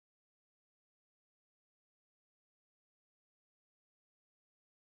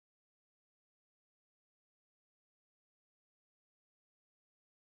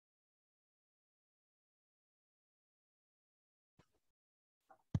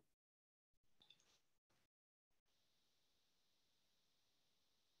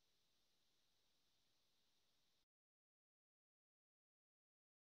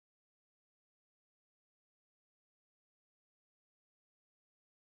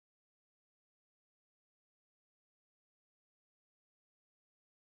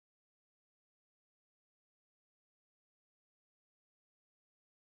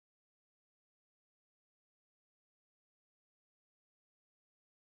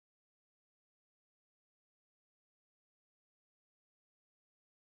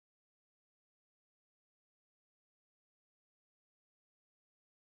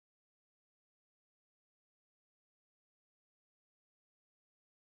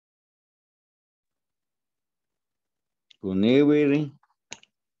disponible,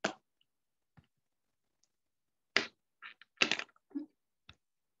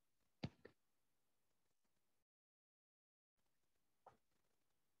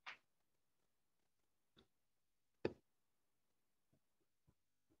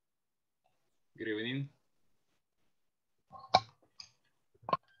 Good evening.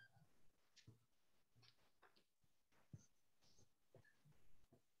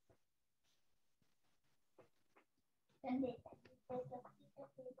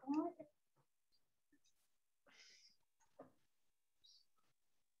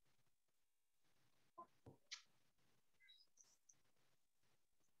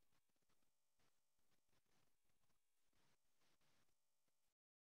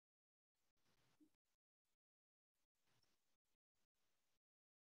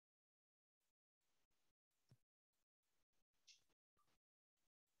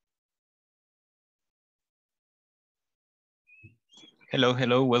 Hello,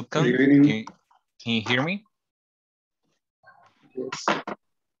 hello, welcome. Can you hear me?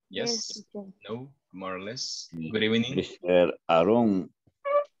 Yes. No, more or less. Good evening. Mr. Aaron.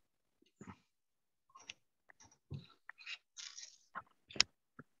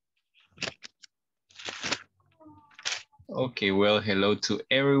 Okay, well, hello to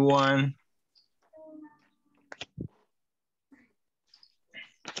everyone.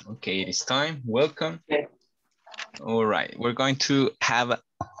 Okay, it is time. Welcome. All right, we're going to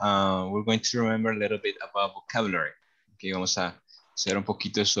remember a little bit about vocabulary. Okay, vamos a hacer un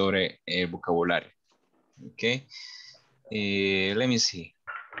poquito sobre el vocabulario. Okay, let me see.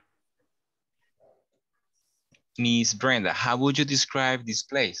 Miss Brenda, how would you describe this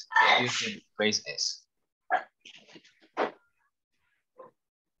place? What do you think this place is?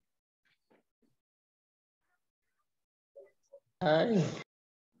 Hi.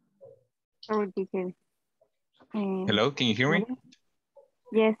 Hello, can you hear me?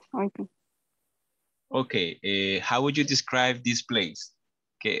 Yes, okay. Okay, how would you describe this place?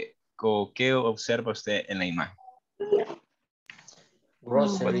 ¿Qué observa usted en la imagen?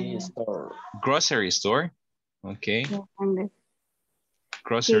 Grocery store. Grocery store. Okay. And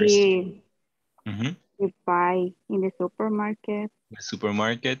Grocery store. you buy in the supermarket. The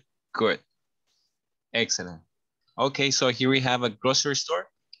supermarket. Good. Excellent. Okay, so here we have a grocery store.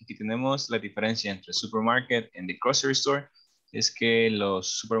 Aquí tenemos la diferencia entre supermarket and the grocery store. Es que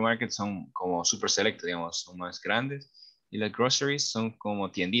los supermarkets son como super select, digamos, son más grandes. Y las groceries son como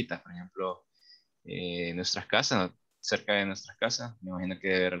tienditas, por ejemplo, nuestras casas, cerca de nuestras casas, me imagino que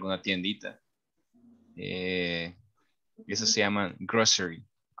debe haber alguna tiendita. Eso se llaman grocery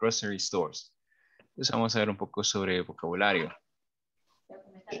stores. Entonces vamos a ver un poco sobre vocabulario.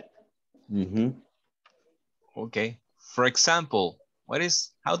 Okay. For example,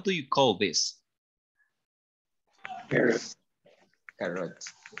 how do you call this? Carrot.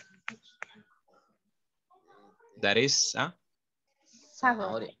 That is,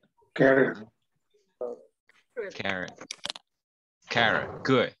 Carrot. Carrot,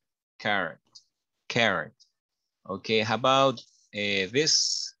 good. Carrot. Okay, how about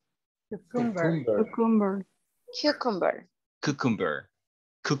this? Cucumber.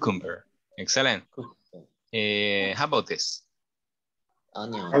 Excellent. How about this?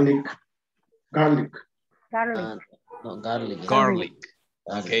 Onion. Garlic. No, garlic. Garlic.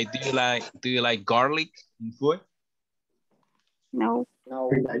 Okay, do you like garlic in food? No. So?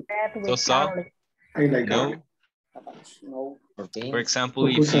 I like No. No. For example,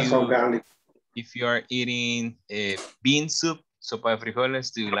 if you are eating bean soup, sopa de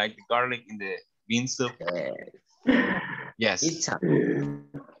frijoles, do you like the garlic in the bean soup? Yes. Pizza.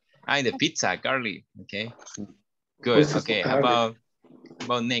 In the pizza, garlic. Okay. Good. Okay. How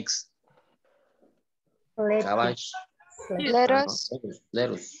about next? Cabbage.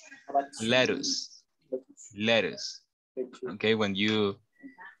 Lettuce. Okay, when you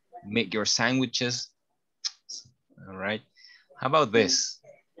make your sandwiches. All right. How about this?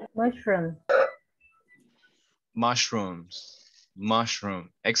 Mushroom.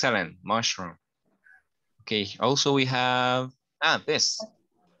 Excellent. Mushroom. Okay. Also, we have this.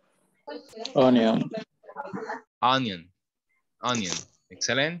 Onion.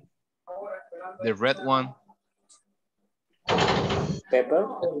 Excellent. The red one. Pepper.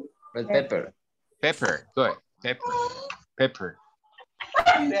 Red pepper. Pepper. Good. Pepper.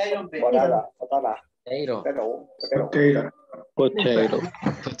 Potato.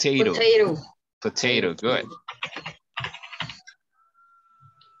 Good.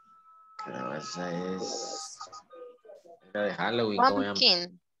 Esa es la de Halloween.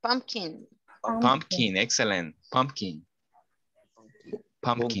 Pumpkin. Pumpkin. Excellent. Pumpkin.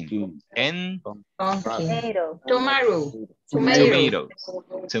 pumpkin, and Tomato.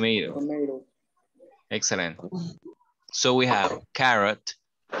 tomato. Excellent. So we have carrot,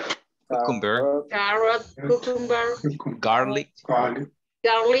 cucumber, garlic,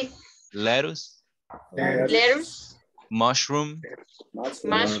 lettuce, mushroom,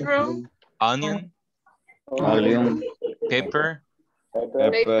 onion, pepper,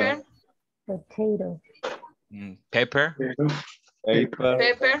 Potato. pepper,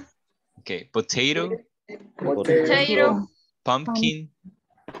 okay, potato, pumpkin,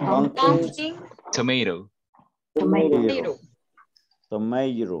 tomato.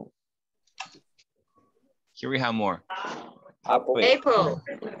 Tomato. Here we have more. Apple.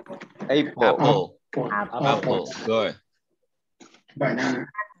 Apple. Good. Banana.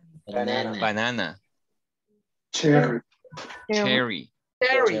 Banana. Cherry. Cherry.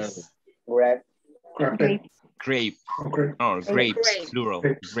 Grape. Grape. Or grapes. Plural.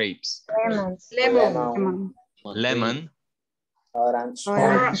 Grapes. Lemon. Lemon. Orange.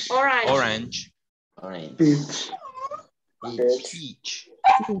 Orange. Peach.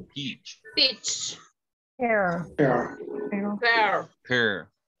 Pear. Pear.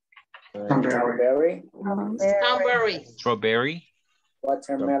 Strawberry.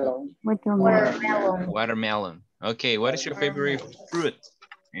 Watermelon. Okay, what is your favorite fruit?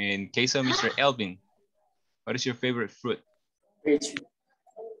 In case of Mr. Elvin, what is your favorite fruit?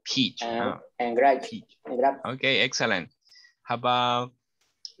 Peach. And grape. Peach. Okay, excellent. How about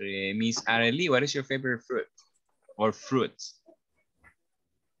Miss Arely? What is your favorite fruit or fruits?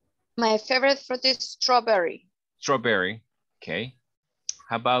 My favorite fruit is strawberry. Strawberry. Okay.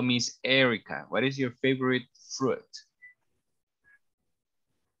 How about Miss Erica? What is your favorite fruit?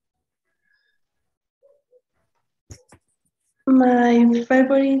 My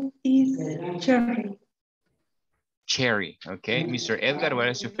favorite is cherry. Cherry. Okay. Mr. Edgar, what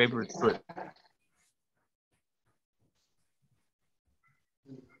is your favorite fruit?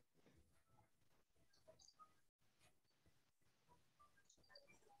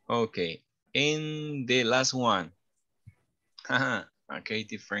 Okay. And the last one. Okay,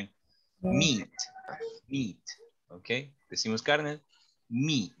 different. Meat. Okay. Decimos carne.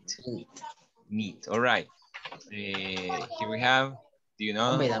 Meat. All right. Here we have. Do you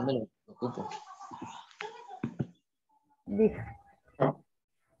know? Beef.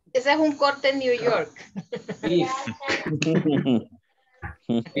 Ese es un corte en New York. Beef.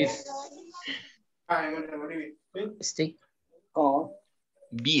 Steak.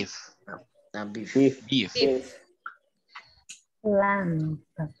 Beef. Beef.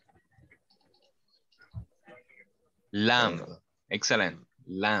 Lamb. Excellent.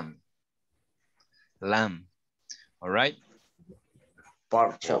 Lamb. All right.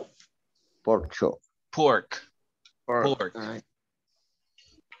 Pork chop. Pork.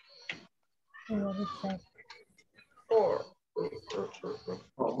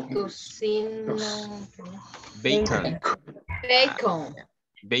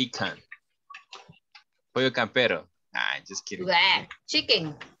 Bacon. Pollo campero. Just kidding.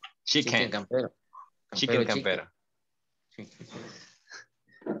 Chicken. Chicken campero.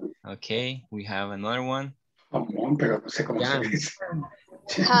 Okay, we have another one. Ham.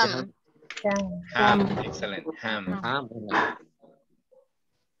 Ham. Excellent. Ham.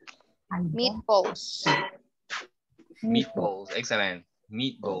 Meatballs. Excellent.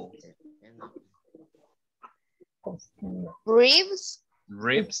 Meatballs. Ribs.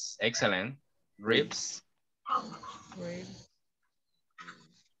 Excellent. Ribs.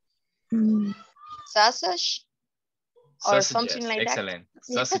 Sausage. Or something like excellent.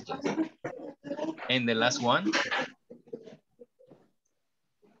 Sausages. And the last one.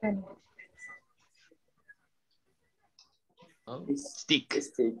 Steak.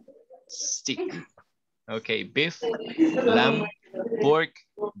 Okay, beef, lamb, pork,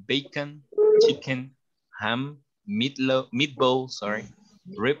 bacon, chicken, ham, meatball,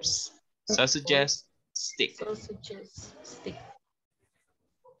 ribs, sausages, steak.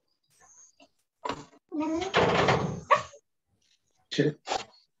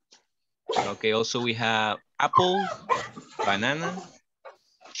 Okay, also we have apple, banana,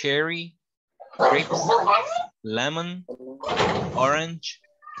 cherry, grapes, lemon, orange,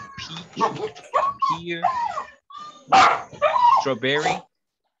 peach, pear, strawberry,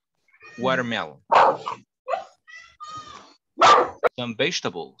 watermelon. Some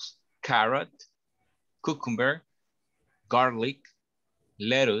vegetables: carrot, cucumber, garlic,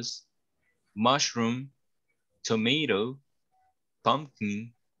 lettuce, mushroom, tomato,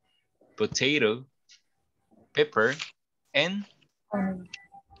 pumpkin, potato, pepper, and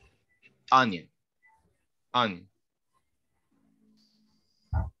onion.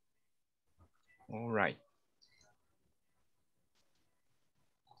 All right.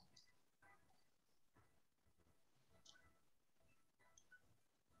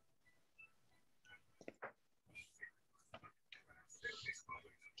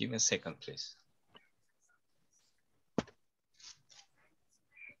 Give me a second, please.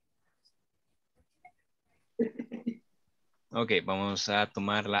 Ok, vamos a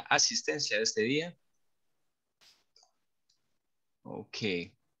tomar la asistencia de este día.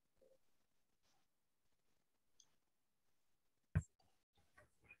 Ok.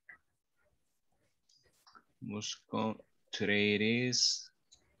 Vamos con today it is.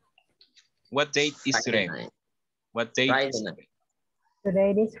 What date is today? What date Friday is night.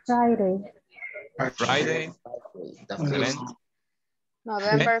 today? Today is Friday. Friday. Excellent.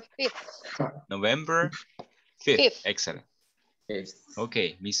 November 5th. November 5th. Fifth. Excellent. Yes.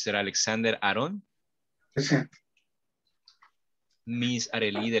 Okay, Mr. Alexander Aron. Present. Miss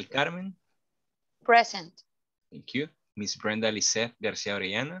Arely del Carmen. Present. Thank you. Miss Brenda Lisette García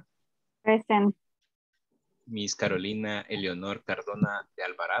Orellana. Present. Miss Carolina Eleonor Cardona de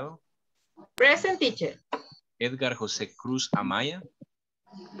Alvarado. Present, teacher. Edgar José Cruz Amaya.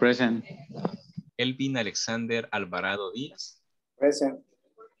 Present. Elvin Alexander Alvarado Díaz. Present.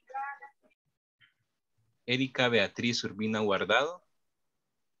 Erika Beatriz Urbina Guardado.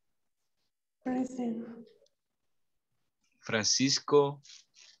 Present. Francisco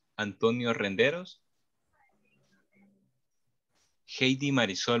Antonio Renderos. Heidi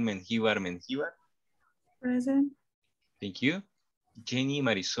Marisol Mengíbar Mengíbar. Present. Thank you. Jenny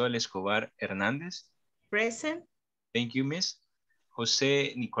Marisol Escobar Hernández. Present. Thank you, Miss.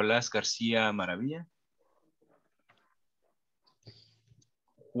 José Nicolás García Maravilla.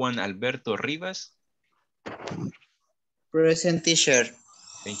 Juan Alberto Rivas. Present, teacher.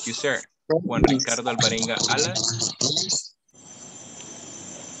 Thank you, sir. Juan Ricardo Alvarenga Alas.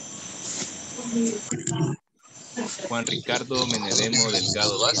 Juan Ricardo Menedemo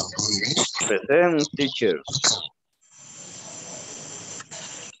Delgado Vázquez. Present, teacher.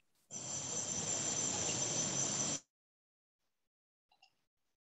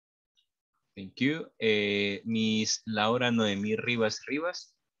 Thank you. Miss Laura Noemí Rivas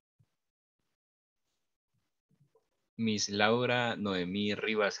Rivas. Miss Laura Noemí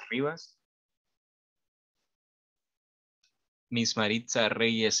Rivas Rivas. Miss Maritza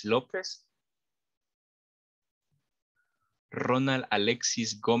Reyes López. Ronald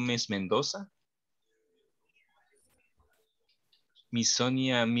Alexis Gómez Mendoza. Miss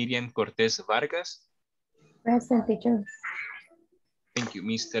Sonia Miriam Cortés Vargas. Present, teacher. Thank you.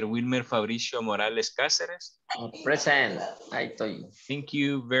 Mr. Wilmer Fabricio Morales Cáceres. Present. Ahí estoy. Thank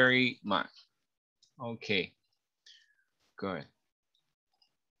you very much. Okay. Good.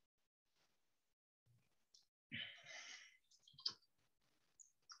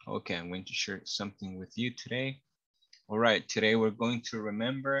 Okay, I'm going to share something with you today. All right, today we're going to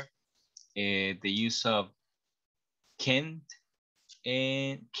remember the use of can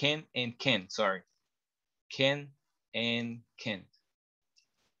and can, sorry. Can and can't.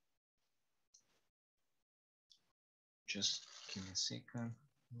 Just give me a second.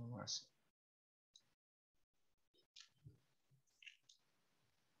 Where was it?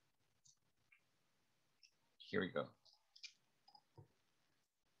 Here we go.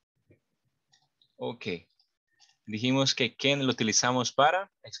 Ok. Dijimos que can lo utilizamos para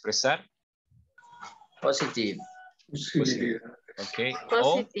expresar. Positive. Positive. Ok.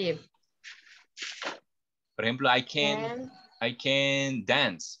 Positive. O, por ejemplo, I can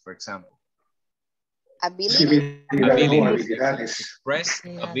dance, for example. Ability. Abilities. Express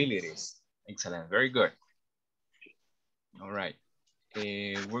Yeah. abilities. Excellent. Very good. All right.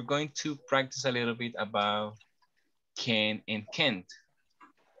 We're going to practice a little bit about can and can't.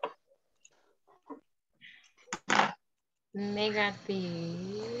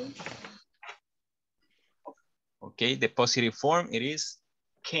 Negative. Okay, the positive form, it is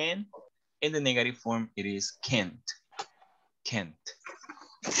can, and the negative form, it is can't. Can't.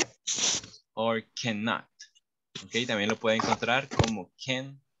 Or cannot. Okay, también lo puede encontrar como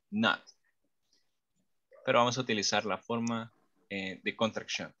cannot. Pero vamos a utilizar la forma de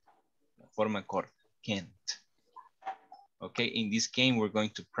contracción. La forma corta, can't. Okay, in this game, we're going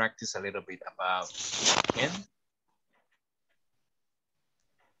to practice a little bit about can.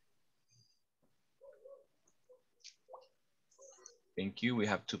 Thank you. We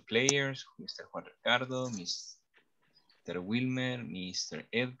have two players, Mr. Juan Ricardo, Mr. Wilmer, Mr.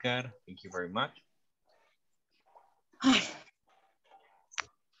 Edgar. Thank you very much.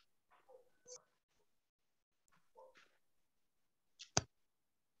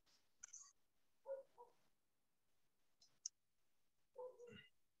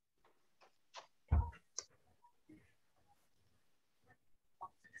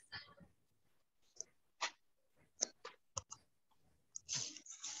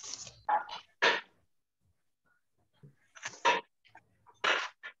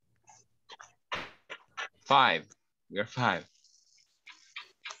 5. We are 5.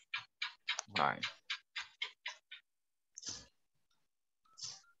 5.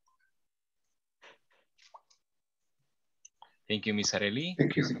 Thank you, Miss Arely.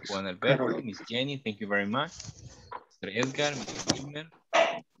 Thank you. Juan Alberto, Miss Jenny, thank you very much. Mr. Edgar, Mr. Wilmer,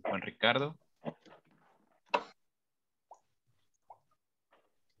 Juan Ricardo.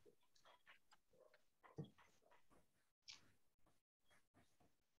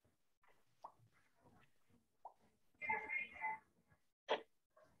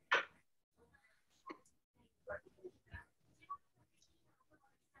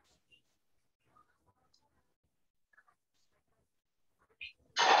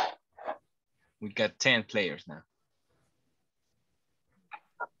 We got 10 players now.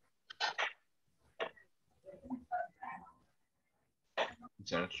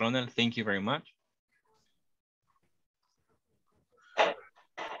 Mr. Ronald, thank you very much.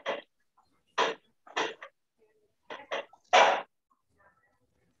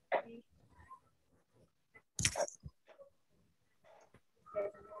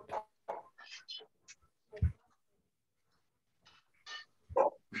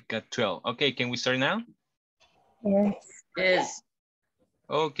 We got 12. Okay, can we start now? Yes. Yes.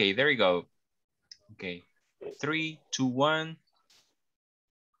 Okay, there we go. Okay, 3, 2, 1,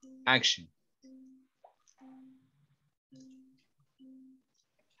 action.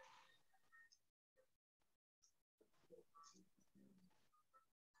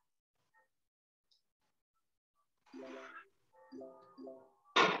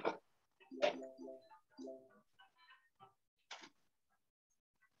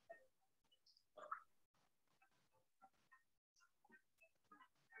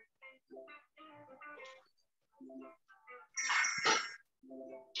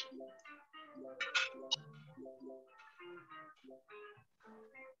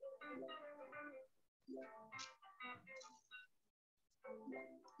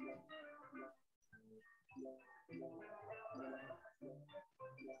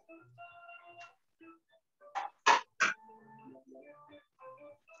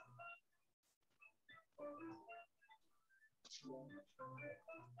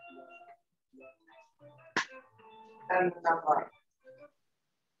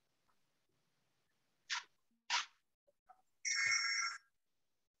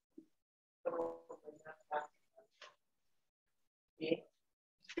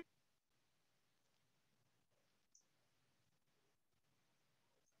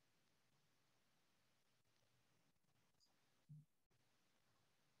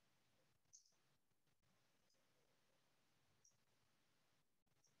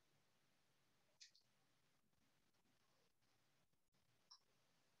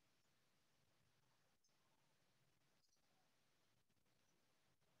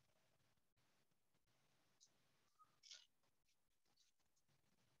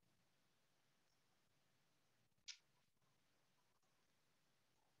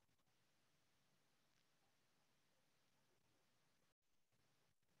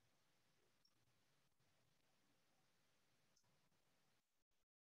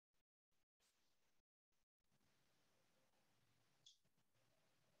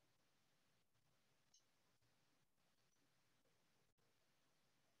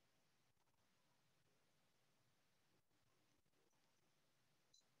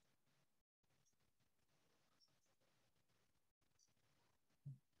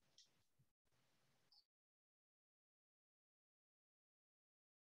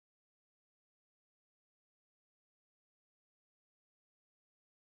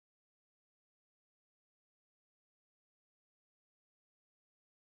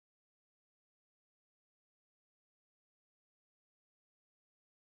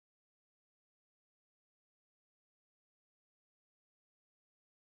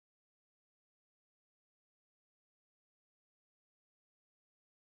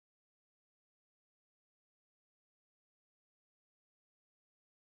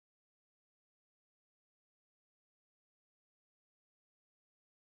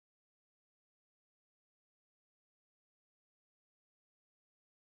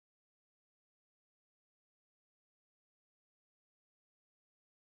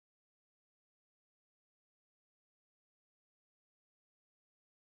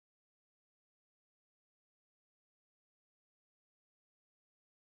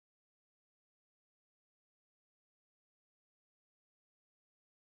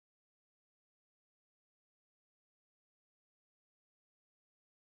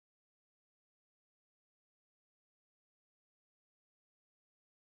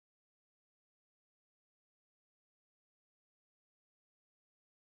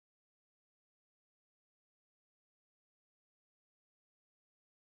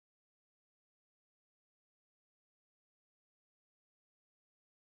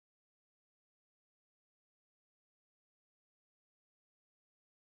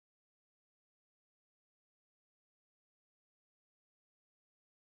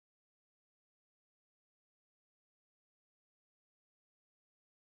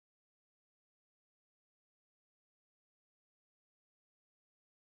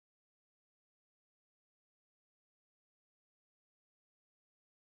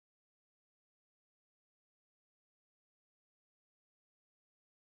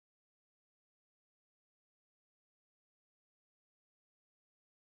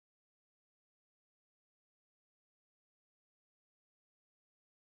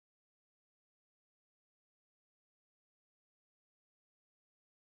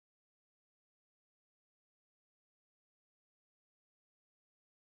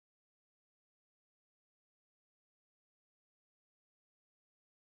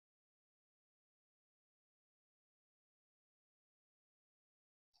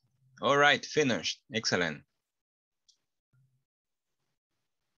 All right, finished. Excellent.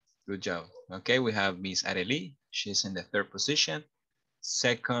 Good job. Okay, we have Miss Arely. She's in the third position.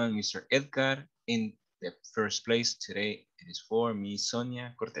 Second, Mr. Edgar. In the first place today, it is for Miss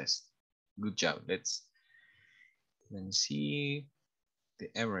Sonia Cortez. Good job. Let me see the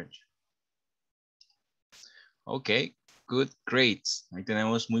average. Ok, good grades. Ahí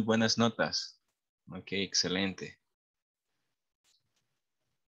tenemos muy buenas notas. Ok, excelente.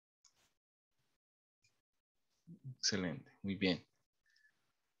 Excelente, muy bien.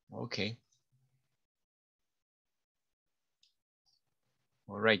 Ok.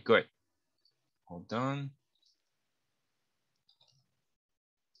 All right, good. Hold on.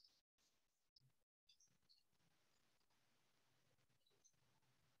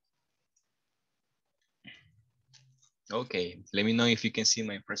 Okay, let me know if you can see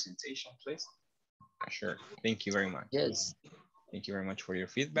my presentation, please. Sure, thank you very much. Yes. Thank you very much for your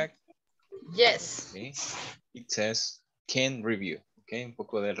feedback. Yes. Okay. It says can review. Okay, un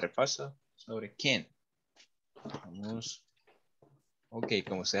poco del repaso sobre can. Vamos. Ok,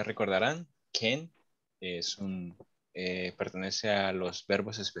 como ustedes recordarán, can es pertenece a los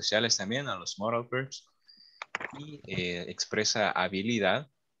verbos especiales también, a los modal verbs, y expresa habilidad,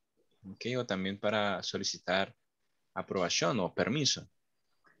 okay, o también para solicitar aprobación o permiso.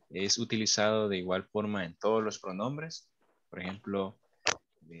 Es utilizado de igual forma en todos los pronombres, por ejemplo,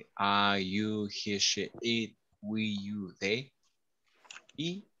 de I, you, he, she, it, we, you, they,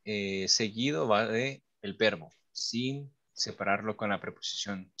 y seguido va de el verbo, sin separarlo con la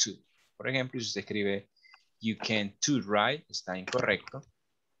preposición to. Por ejemplo, si usted escribe you can to write, está incorrecto.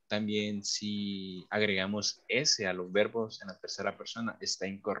 También si agregamos S a los verbos en la tercera persona, está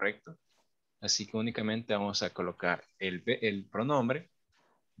incorrecto. Así que únicamente vamos a colocar el pronombre,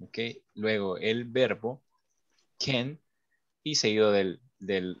 ¿ok? Luego el verbo can y seguido de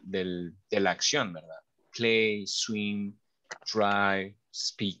la acción, ¿verdad? Play, swim, drive,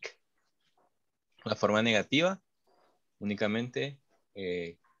 speak. La forma negativa, únicamente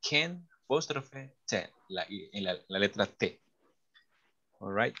can, apóstrofe, ten, la letra T.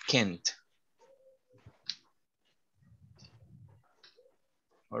 All right, can't.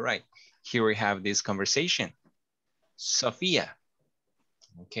 All right, here we have this conversation. Sophia.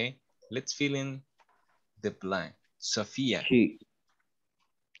 Okay, let's fill in the blank. Sophia. She.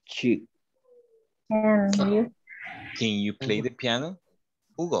 Can you play the piano?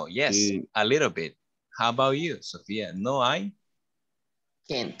 Hugo, yes, Sí. a little bit. How about you, Sophia? No, I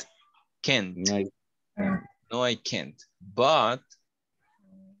Can't. can't. No, No, I can't. But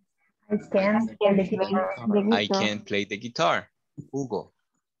I can play the guitar. I can play the guitar. Hugo,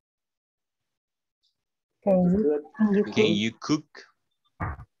 can you cook?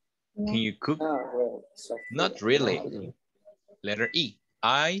 Can you cook? Not really. Letter E.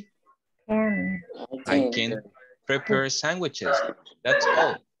 I can prepare sandwiches. That's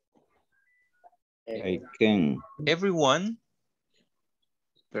all. I can. Everyone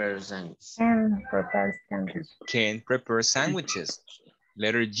Persons. can prepare sandwiches.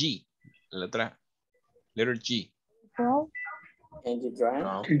 Letter G. Letter G. Can you drive?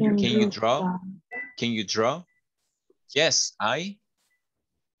 No. Can you draw? Can you draw? Yes, I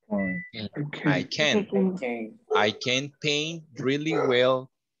can. I can paint really well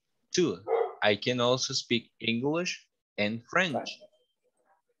too. I can also speak English and French.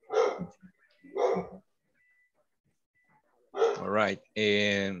 All right.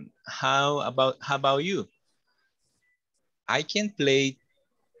 And how about you? I can play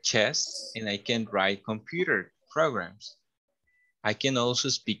chess and I can write computer programs. I can also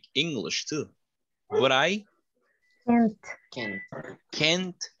speak English too. But I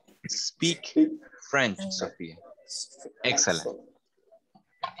can't speak French, Sofía. Excellent.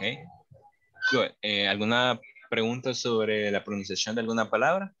 Okay. Good. ¿Alguna pregunta sobre la pronunciación de alguna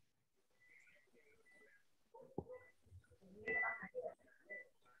palabra?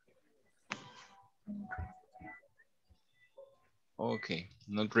 Okay,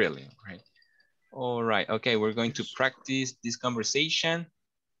 not really, right? All right, okay, we're going to practice this conversation,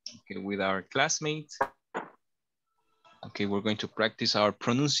 okay, with our classmates. Okay, we're going to practice our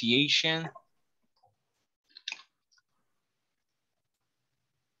pronunciation.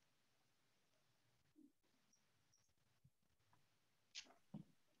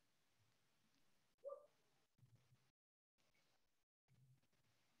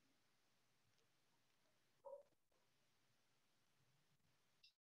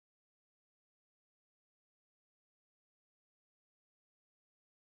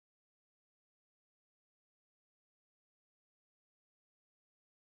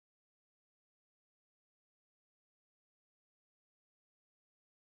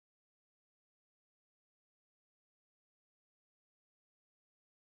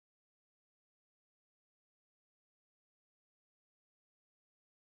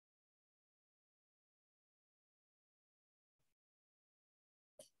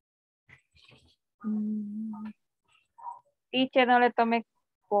 Teacher, no le tome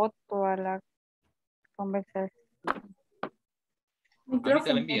foto a la conversación.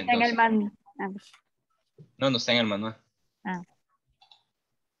 Ahorita le envío Está en el entonces. manual. No está en el manual.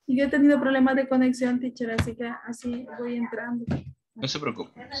 Yo he tenido problemas de conexión, teacher, así que así voy entrando. No se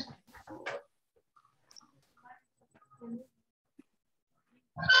preocupe.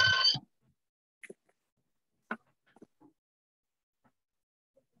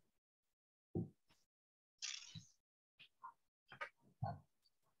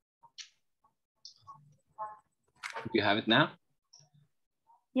 You have it now?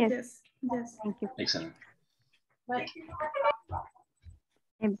 Yes. Yes. Thank you. Excellent.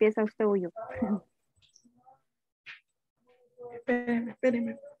 Empieza usted o yo.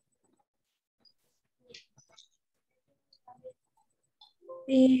 Espéreme.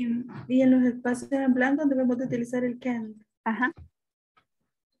 Y en los espacios en blanco debemos de utilizar el can. Ajá.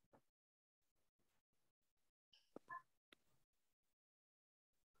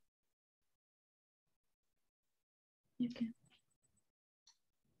 Okay.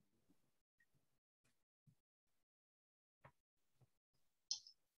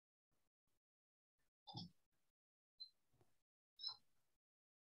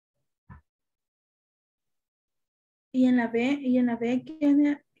 Y en la B,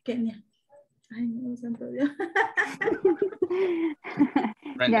 Kenia. Ay, no, santo Dios.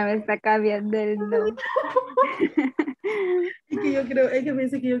 Ya me está cambiando el nombre. Es que me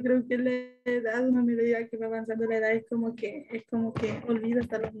dice que yo creo que la edad, una medida que va avanzando la edad, es como que olvida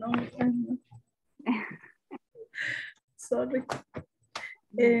hasta los nombres. Ay, no. Sorry.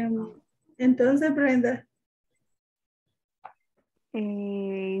 Entonces, Brenda.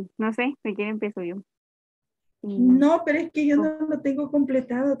 No sé, si quiere empiezo yo. No, pero es que yo no lo tengo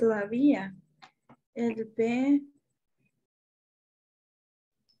completado todavía. El B.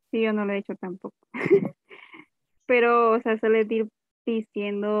 Sí, yo no lo he hecho tampoco. Pero, o sea, suele ir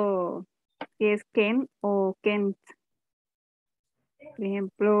diciendo si es Ken o Kent. Por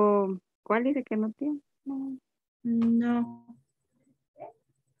ejemplo, ¿cuál dice que no tiene? No.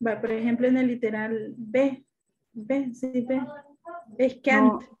 Va, por ejemplo, en el literal B. Sí, B. Es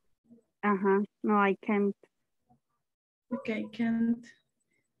can't. No. Ajá, no, I can't. Ok, can't.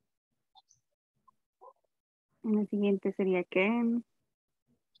 En el siguiente sería Ken.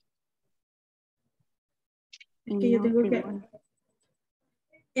 Es que yo tengo que... Igual.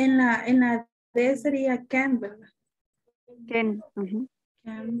 En la D sería can, ¿verdad? Ken. Uh-huh.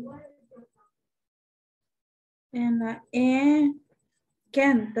 Can. En la E,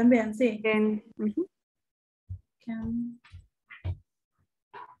 can también, sí. Ken. Uh-huh. Can.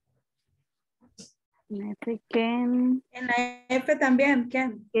 En la F, Ken. En la F también,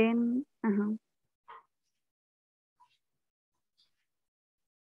 can. Ken. Ajá.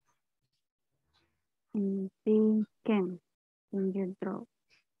 En sí, Ken. Can you draw?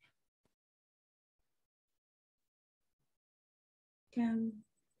 Can.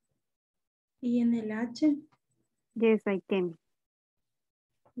 Y en el H. Yes, I can.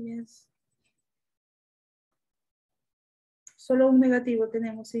 Yes. Solo un negativo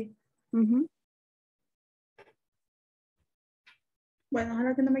tenemos, sí. Uh-huh. Bueno,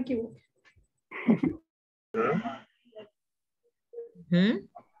 ojalá que no me equivoque.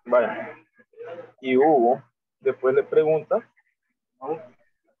 Vaya. Y Hugo después le pregunta.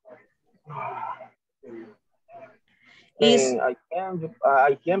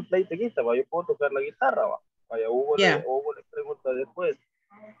 I can play the guitar. Yo puedo tocar la guitarra. Vaya, Hugo le pregunta después.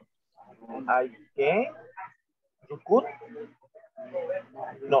 I can. You could.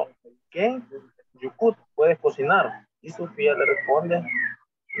 No. Can. You could. Puedes cocinar. Y Sofía le responde.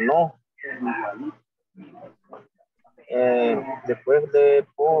 No. Después de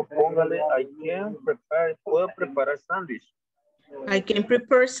póngale I can prepare. Puedo preparar sándwich. I can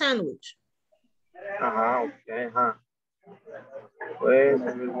prepare sandwich. Ajá, ok, ajá. Pues,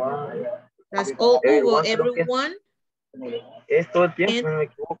 everyone. That's all, Hugo. Everyone. Es todo el tiempo, no me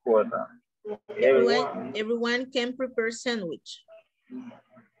equivoco, ¿verdad? Everyone can prepare sandwich.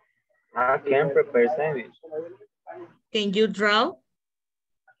 I can prepare sandwich. Can you draw?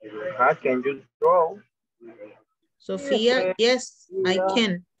 Can you draw? Sophia, yes, I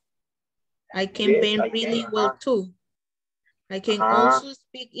can. I can Yes, paint I really can. well too. I can also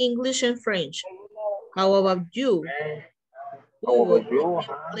speak English and French. How about you? I can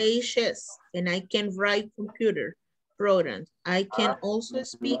play chess and I can write computer programs. I can also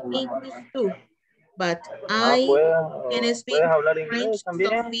speak English too, but I can speak French.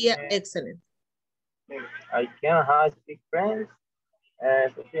 Sophia, excellent. I can speak French.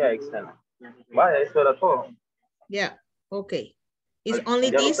 Sophia, excellent. Vaya, eso era todo. Yeah, okay. It's only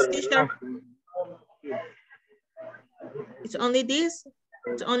this, teacher? It's only this?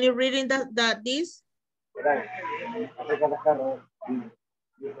 It's only reading that this?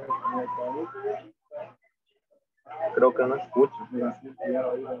 Creo que no escucho.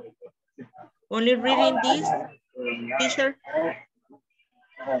 Only reading this, teacher?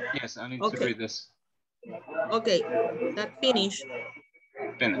 Yes, I need Okay. to read this. Okay, that finished.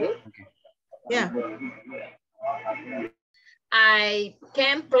 Finish. Okay. Yeah. I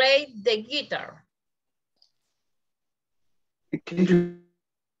can play the guitar. Can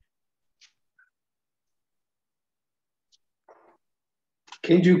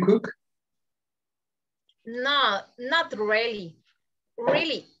you cook? No, not really.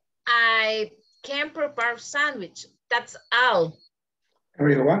 Really, I can prepare sandwich. That's all.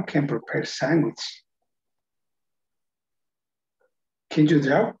 Everyone can prepare sandwich. Can you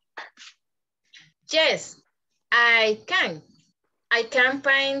draw? Yes, I can. I can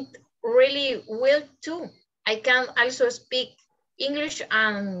paint really well too. I can also speak English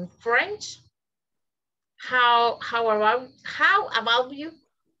and French. How about you?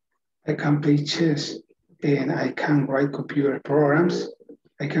 I can play chess and I can write computer programs.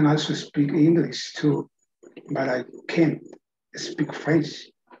 I can also speak English too, but I can't speak French.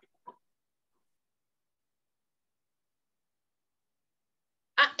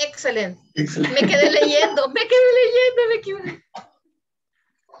 Ah, excellent. Excellent. Me quedé leyendo.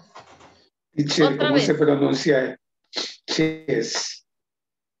 Teacher, Otra ¿cómo vez. se pronuncia chess?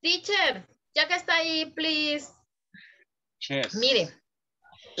 Teacher, ya que está ahí, please. Chess. Mire.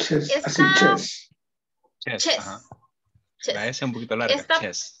 Chess, Esta... así chess. Chess. Chess. Ajá. Chess. La S un poquito larga. Esta...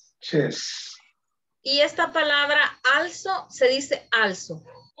 Chess. Chess. Y esta palabra also se dice also.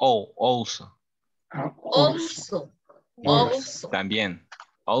 Oh, also. Also. Also. También.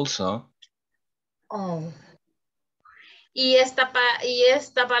 Also. Oh. Y esta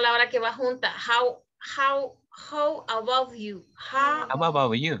palabra que va junta. How about you? How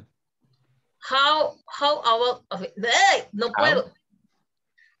about you? How about... No puedo.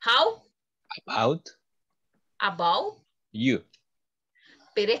 How? About. You.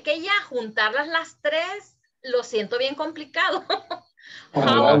 Pero es que ya juntarlas las tres, lo siento bien complicado.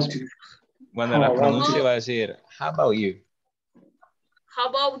 Cuando la pronuncie va a decir, how about you? How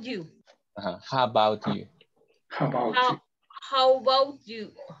about you? Ajá. How about you? How about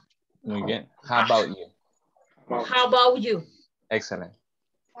you? Muy bien. How about you? How about you? Excellent.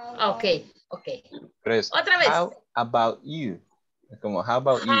 Ok. Pero es, otra vez. How about you? Es como, how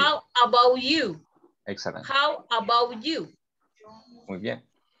about you? How about you? Excellent. How about you? Muy bien.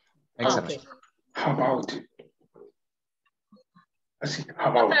 Excellent. Okay. How about you? Así, how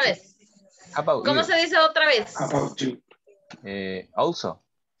about otra vez. How about ¿Cómo you? se dice otra vez? How about you? Also.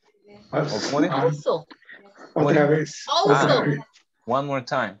 Also. Otra vez. Also. One more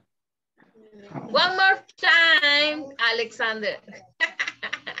time. One more time, Alexander.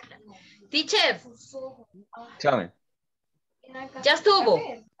 Teacher. Tell me. Ya estuvo.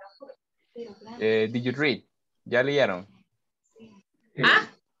 Did you read? ¿Ya leyeron? ¿Ah?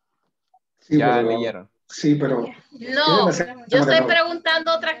 Sí, ya pero, leyeron. Sí, pero... No, yo estoy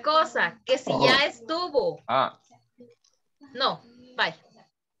preguntando otra cosa. Que si ya estuvo. No, bye.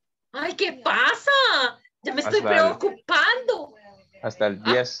 Ay, ¿qué pasa? Ya me estoy preocupando. Hasta el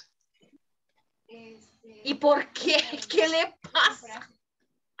 10. ¿Y por qué? ¿Qué le pasa?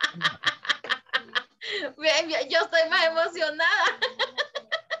 Yo estoy más emocionada.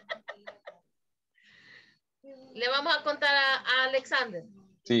 Le vamos a contar a Alexander.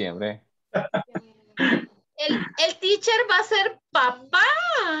 Sí, hombre. El teacher va a ser papá.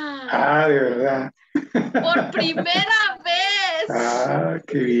 Ah, de verdad. Por primera vez. Ah,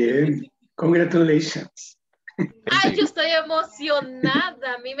 qué bien. Congratulations. Ay, yo estoy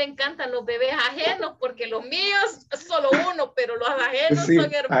emocionada. A mí me encantan los bebés ajenos porque los míos solo uno, pero los ajenos sí,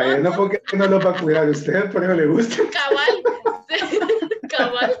 son hermosos. Ajeno porque no los va a cuidar usted, por eso le gusta. Cabal.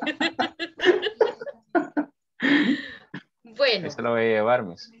 Cabal. Bueno. Eso lo voy a llevar,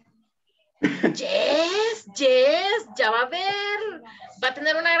 mis. Yes, ya va a ver. Va a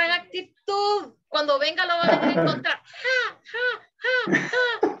tener una gran actitud. Cuando venga lo va a venir a encontrar.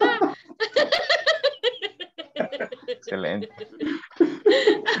 Excelente.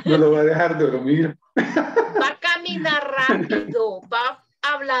 No lo va a dejar dormir. Va a caminar rápido, va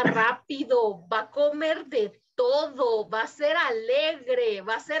a hablar rápido, va a comer de todo, va a ser alegre,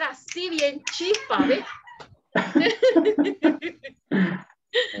 va a ser así bien chispa, ¿ves?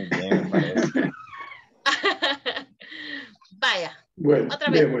 Muy bien, me parece. Vaya. Bueno, otra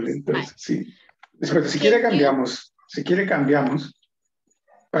vez. Démosle, entonces, sí. Después, si quiere cambiamos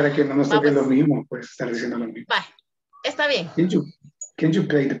para que no nos toque lo mismo, pues estar diciendo lo mismo. Vaya, está bien. Can you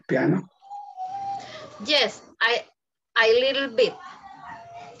play the piano? Yes, I little bit.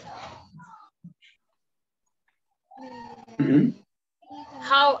 Mhm.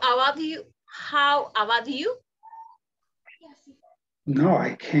 How about you? How about you? No,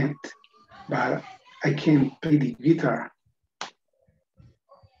 I can't, but I can play the guitar.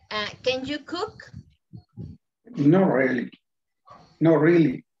 Can you cook? Not really. Not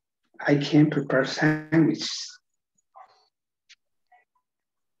really. I can prepare sandwiches.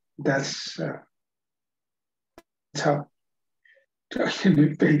 That's how. Que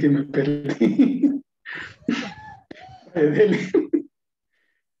me perdí.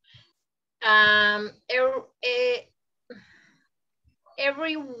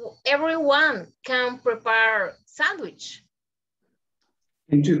 Everyone can prepare sandwich.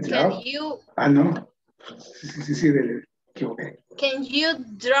 Can you draw? Can you? No. Sí, okay. Can you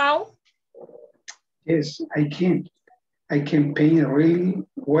draw? Yes, I can. I can paint really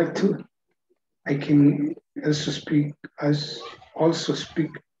well too. I can also speak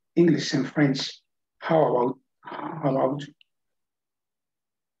English and French. How about you?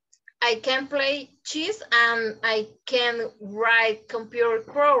 I can play chess and I can write computer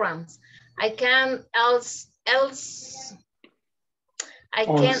programs. I can also I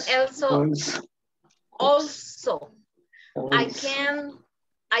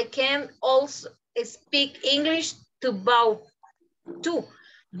can also speak English to both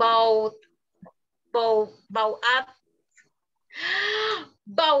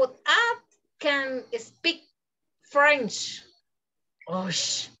can speak French.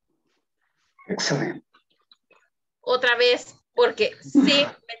 Osh. Excellent. Otra vez, porque sí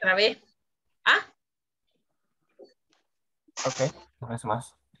me trabé. ¿Ah? Ok, una vez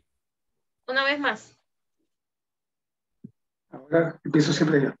más. Una vez más. Ahora empiezo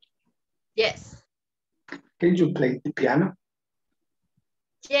siempre yo. Yes. Can you play the piano?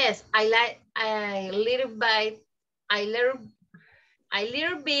 Yes, I like a little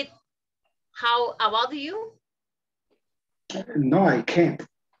bit. How about you? No, I can't.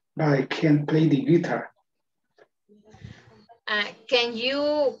 But I can play the guitar. Can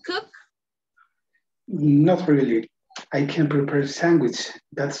you cook? Not really. I can prepare sandwich.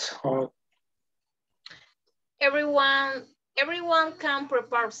 That's all. Everyone can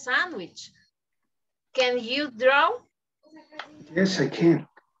prepare sandwich. Can you draw? Yes, I can.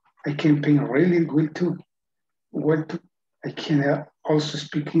 I can paint really well too. I can also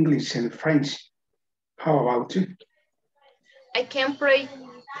speak English and French. How about you? I can play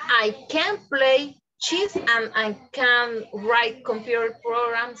chess and I can write computer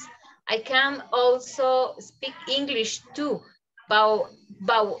programs. I can also speak English too. Both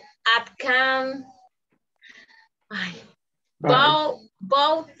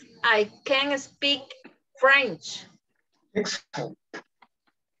I can speak French. Excellent.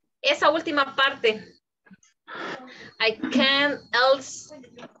 Esa última parte. I can also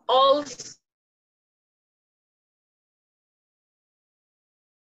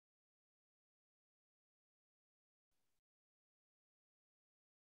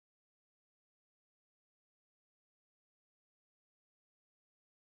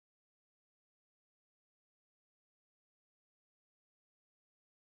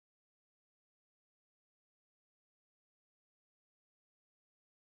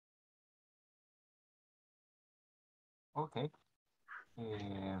Okay.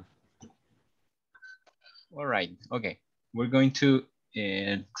 All right. Okay. We're going to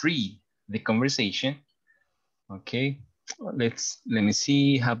read the conversation. Okay. Let me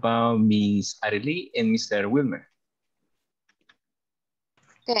see. How about Miss Arely and Mr. Wilmer?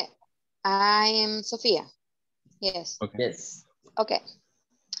 Okay. I am Sophia. Yes. Okay. Yes. Okay.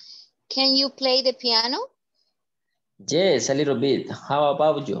 Can you play the piano? Yes, a little bit. How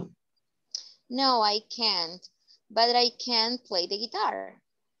about you? No, I can't, but I can play the guitar.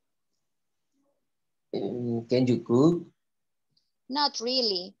 Can you cook? Not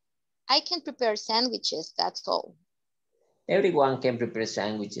really. I can prepare sandwiches, that's all. Everyone can prepare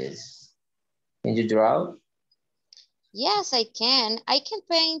sandwiches. Can you draw? Yes, I can. I can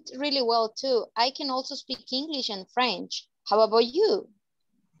paint really well too. I can also speak English and French. How about you?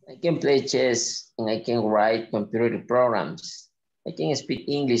 I can play chess and I can write computer programs. I can speak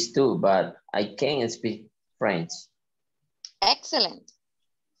English too, but I can't speak French. Excellent.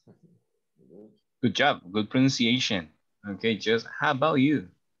 Good job. Good pronunciation. Okay, just how about you?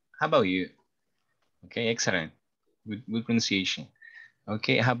 How about you? Okay, excellent. Good pronunciation.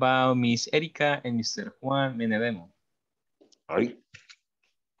 Okay, how about Miss Erika and Mr. Juan Menedemo? Ay.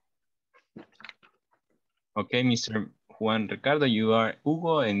 Okay, Mr. Juan Ricardo, you are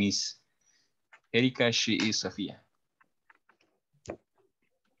Hugo, and Miss Erika, she is Sofia.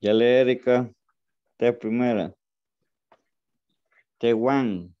 Ya le, Erika. Usted primero. The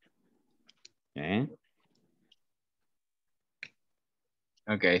one. ¿Eh?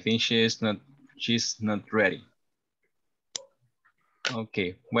 Okay, I think she's not ready.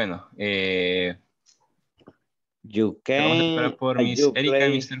 Okay, bueno. You Vamos a can. esperar por Miss You Erika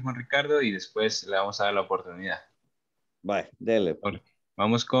play. y Mr. Juan Ricardo y después le vamos a dar la oportunidad. Bye, dele.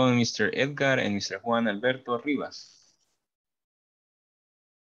 Vamos con Mr. Edgar y Mr. Juan Alberto Rivas.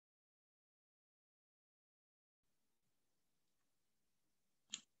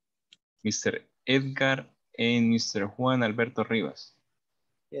 Mr. Edgar and Mr. Juan Alberto Rivas.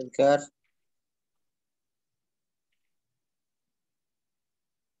 Edgar.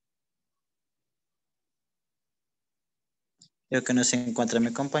 Creo que no se encuentra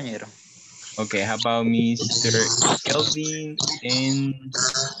mi compañero. Okay, how about Mr. Kelvin and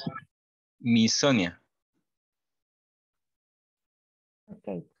Miss Sonia?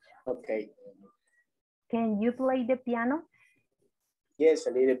 Okay. Okay. Can you play the piano? Yes,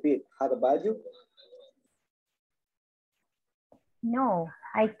 a little bit. How about you? No,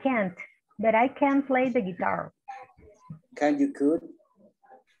 I can't, but I can play the guitar. Can you cook?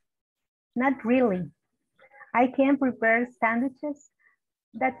 Not really. I can prepare sandwiches.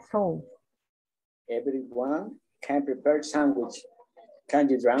 That's all. Everyone can prepare sandwich. Can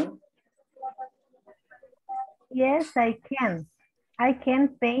you drown? Yes, I can. I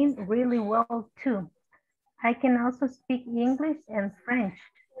can paint really well too. I can also speak English and French.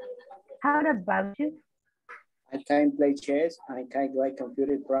 How about you? I can play chess. I can write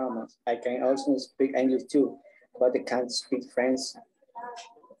computer programs. I can also speak English too, but I can't speak French.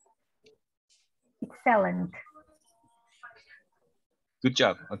 Excellent. Good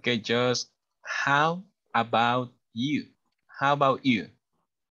job. Okay, just how about you? How about you?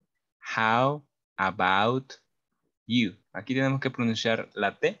 How about you? Aquí tenemos que pronunciar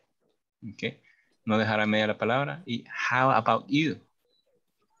la T. Okay. No dejar a media la palabra. Y how about you?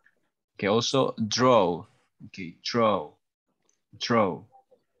 Okay, also draw. Okay, draw. Draw.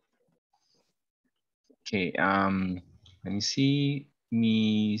 Okay, let me see.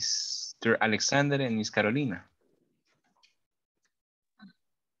 Mr. Alexander and Miss Carolina.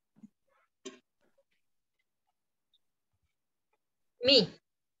 Me.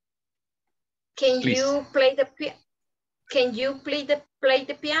 Can Please. you play the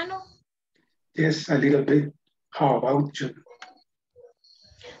piano? Yes, a little bit. How about you?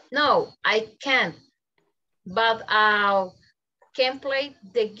 No, I can't. But I can play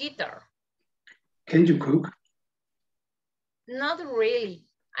the guitar. Can you cook? Not really.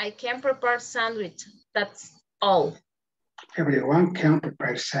 I can prepare sandwich. That's all. Everyone can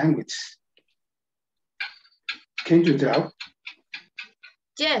prepare sandwich. Can you draw?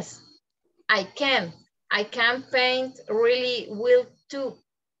 Yes, I can. I can paint really well too.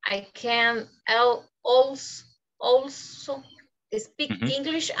 I can also speak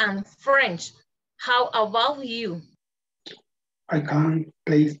English and French. How about you? I can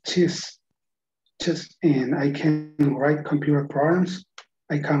play chess, and I can write computer programs.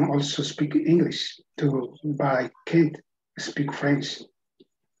 I can also speak English too, but I can't speak French.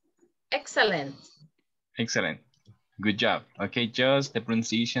 Excellent. Excellent. Good job. Okay, just the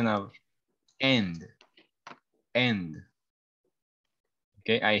pronunciation of end. End.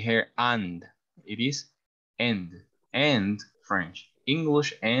 Okay, I hear and. It is end. And French.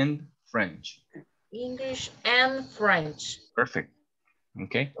 English and French. English and French. Perfect.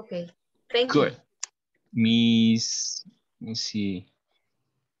 Okay. Okay. Thank Good. you. Let me see.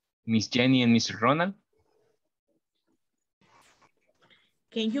 Miss Jenny and Mr. Ronald.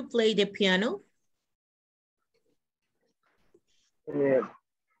 Can you play the piano?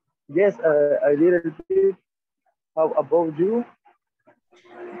 Yes, I did it. How about you?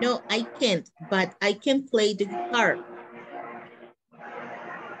 No, I can't, but I can play the guitar.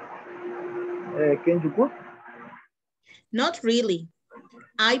 Can you cook? Not really.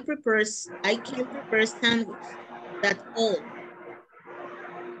 I can prepare sandwich. That's all.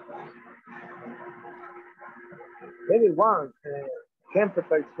 Everyone can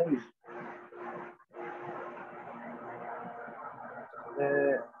prepare sandwich.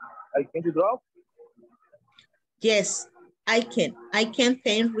 Can you draw? Yes, I can. I can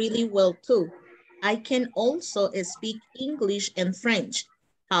paint really well too. I can also speak English and French.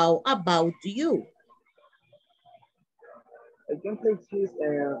 How about you? I can play chess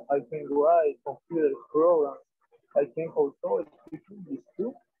and I can write computer programs. I can also speak English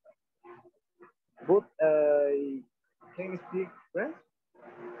too, but I can speak French.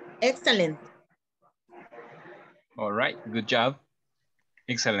 Excellent. All right, good job.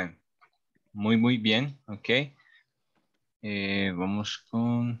 Excellent. Muy bien, ok. Vamos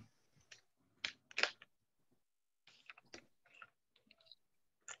con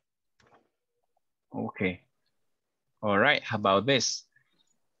Okay. All right, how about this?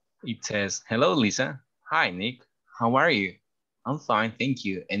 It says, hello, Lisa. Hi, Nick. How are you? I'm fine, thank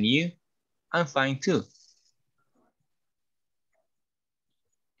you. And you? I'm fine too.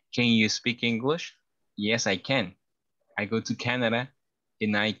 Can you speak English? Yes, I can. I go to Canada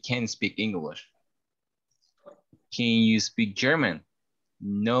and I can speak English. Can you speak German?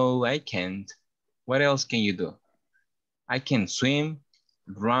 No, I can't. What else can you do? I can swim,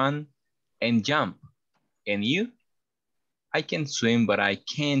 run, and jump. And you? I can swim, but I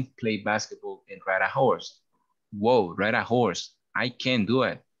can't play basketball and ride a horse. Whoa, ride a horse. I can't do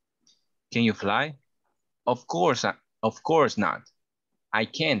it. Can you fly? Of course not. I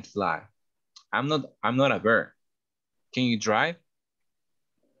can't fly. I'm not a bird. Can you drive?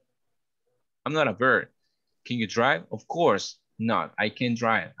 I'm not a bird. Can you drive? Of course not. I can't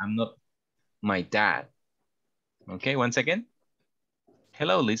drive. I'm not my dad. Okay, once again.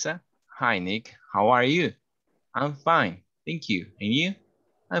 Hello, Lisa. Hi, Nick. How are you? I'm fine. Thank you. And you?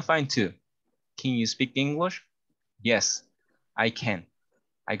 I'm fine too. Can you speak English? Yes, I can.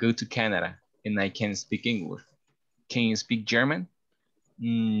 I go to Canada and I can speak English. Can you speak German?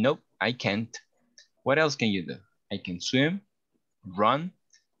 Nope, I can't. What else can you do? I can swim, run,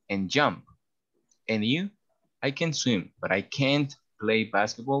 and jump. And you? I can swim, but I can't play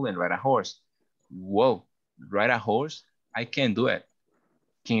basketball and ride a horse. Whoa, ride a horse? I can't do it.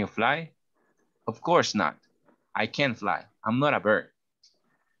 Can you fly? Of course not. I can't fly. I'm not a bird.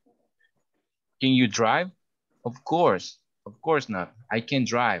 Can you drive? Of course not. I can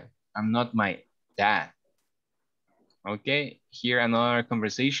drive. I'm not my dad. Okay, here another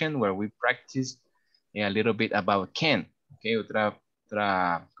conversation where we practice a little bit about can. Okay, otra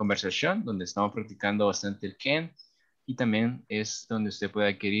conversación donde estamos practicando bastante el can y también es donde usted puede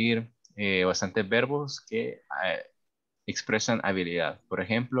adquirir bastantes verbos que expresan habilidad. Por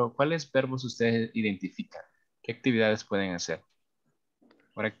ejemplo, ¿cuáles verbos ustedes identifican? ¿Qué actividades pueden hacer?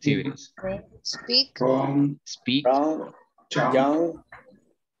 What activities? Speak. Speak. Jump.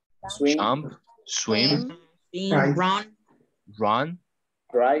 Swim. Jump. Swim. Run. Run.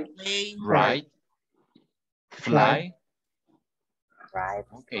 Drive. Play. Ride. Fly.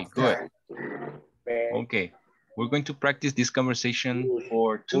 Okay, good. Okay, we're going to practice this conversation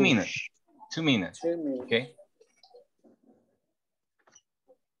for 2 minutes. 2 minutes. Okay.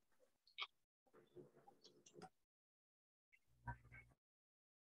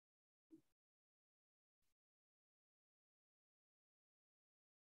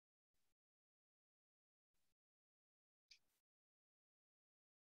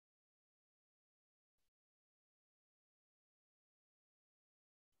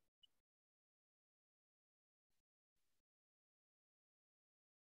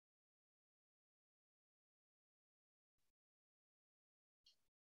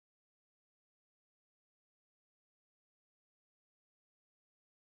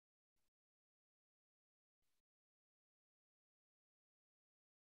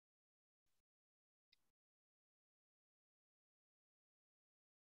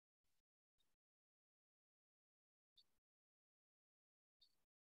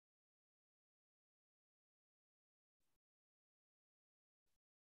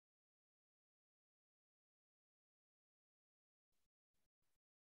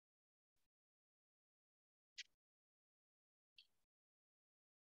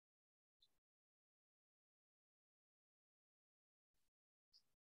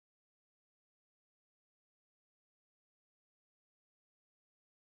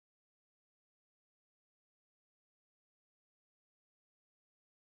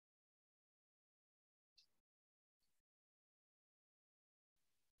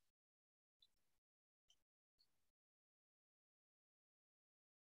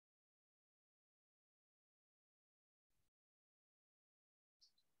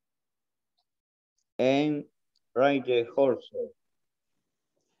 And ride a horse.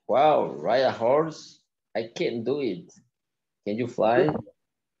 Wow, ride a horse? I can't do it. Can you fly?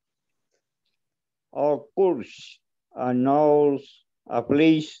 Of course, a nose, a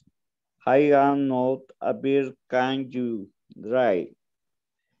place. I am not a bird. Can you drive?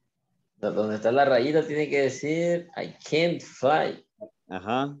 Donde está la rayita tiene que decir I can't fly.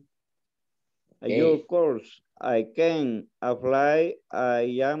 Ajá. Okay. Of course, I can fly.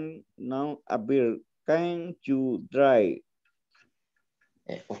 I am not a bird. Can you drive?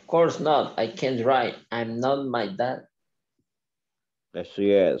 Of course not. I can't drive. I'm not my dad.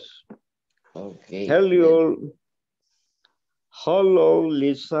 Yes. Okay. Hello,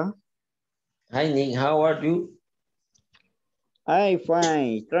 Lisa. Hi, Nick. How are you? I'm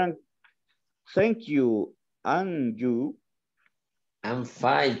fine. Thank you. And you? I'm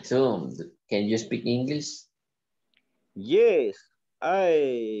fine too. Can you speak English? Yes,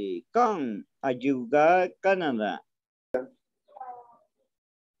 I can. Ayuda Canada.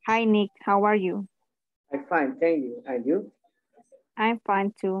 Hi, Nick. How are you? I'm fine, thank you. And you? I'm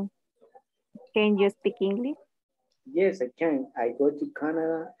fine too. Can you speak English? Yes, I can. I go to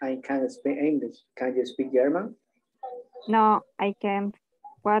Canada. I can speak English. Can you speak German? No, I can't.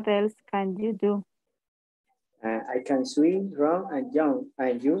 What else can you do? I can swim, run, and jump.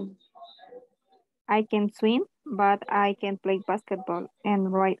 And you? I can swim, but I can play basketball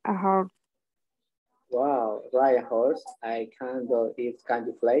and ride a horse. Wow, ride a horse. I can do it. Can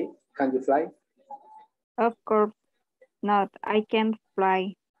you fly? Can you fly? Of course not. I can't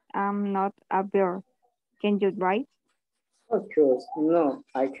fly. I'm not a bird. Can you drive? Of course, no.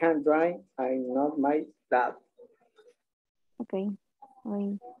 I can't drive. I'm not my dad. Okay.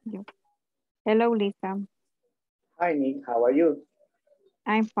 Thank you. Hello, Lisa. Hi, Nick. How are you?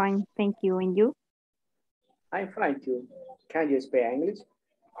 I'm fine. Thank you. And you? I'm fine too. Can you speak English?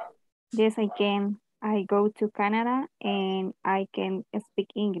 Yes, I can. I go to Canada and I can speak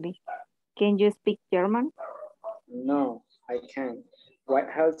English. Can you speak German? No, I can't. What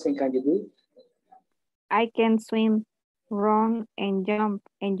else can you do? I can swim, run, and jump.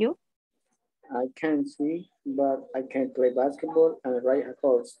 And you? I can swim, but I can play basketball and ride a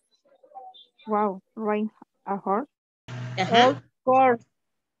horse. Wow, ride a horse? Of course.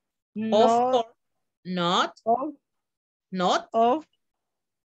 Of course. Not. Of. Not. Of.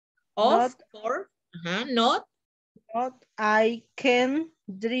 Of course. Not. Not. I can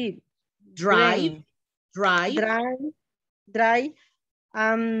drive. Drive. Drive. Drive. Drive.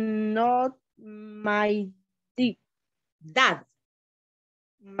 I'm not my dad.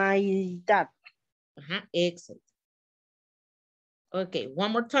 My dad. Excellent. Ok,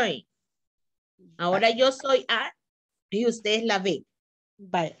 one more time. Ahora yo soy A y usted es la B.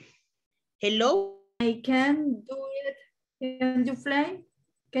 Bye. Hello. I can do it. Can you fly?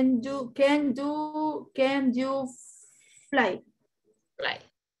 Can you fly? Fly.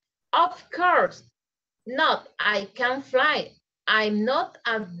 Of course not. I can fly. I'm not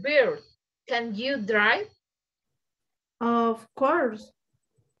a bird. Can you drive? Of course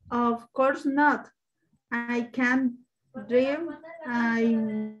not. I can drive.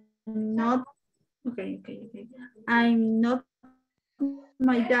 I'm not. Okay. I'm not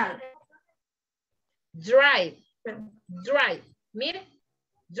my dad. Drive. Mire.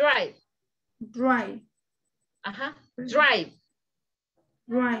 Drive. Drive. Drive.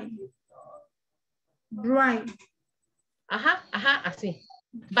 Así.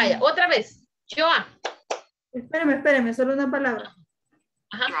 Vaya, otra vez. Joa. Espéreme, solo una palabra.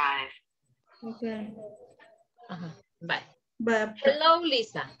 Drive. Okay. Bye. Hello,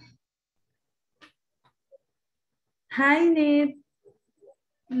 Lisa. Hi,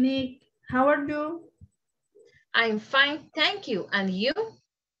 Nick, how are you? I'm fine, thank you. And you?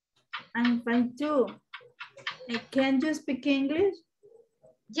 I'm fine too. Can you speak English?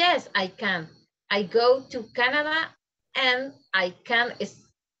 Yes, I can. I go to Canada and I can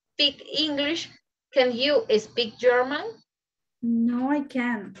speak English. Can you speak German? No, I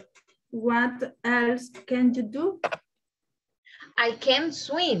can't. What else can you do? I can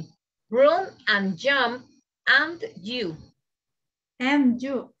swim, run and jump. And you? And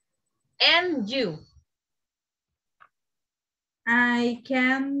you? And you? I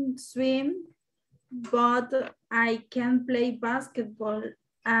can swim, but I can play basketball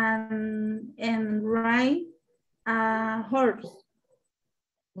and ride a horse.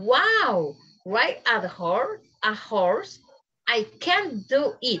 Wow, ride a horse? A horse? I can't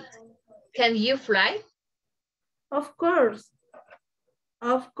do it. Can you fly? Of course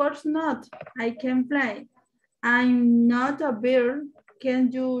not. I can fly. I'm not a bird.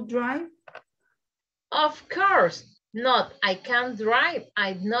 Can you drive? Of course not. I can't drive.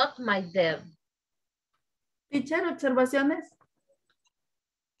 I'm not my dad. Teacher, observaciones.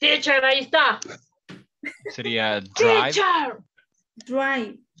 Teacher, ahí está. Sería drive. Teacher.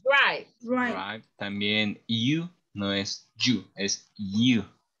 Drive. También you no es you, es you.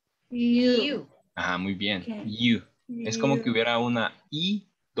 You. Ajá, muy bien. Okay. You. Es como que hubiera una I,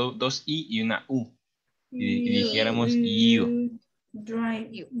 dos I y una U. Y dijéramos you.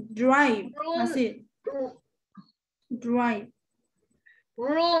 Drive. Run, así. Drive.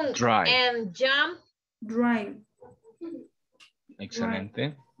 Run and jump. Drive.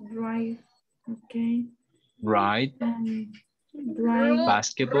 Excelente. Drive. Okay. Ride. Drive.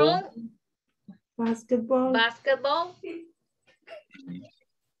 Basketball. Basketball.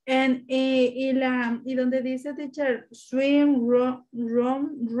 Y donde dice teacher, swim,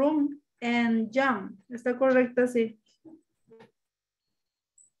 run and jump. ¿Está correcto así?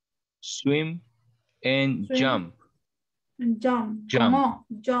 swim, and Swim. jump. Jump. Jump. ¿Cómo?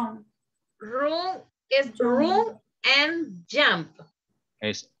 Jump. Run es Jump. run and jump.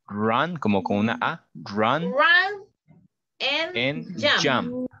 Es run, como con una A. Run Run and jump.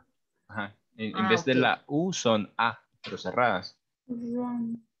 jump. Ajá. En vez de la U son A, pero cerradas.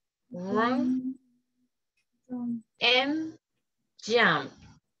 Run. Run Run. and jump.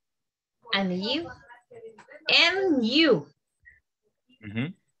 And you. And you.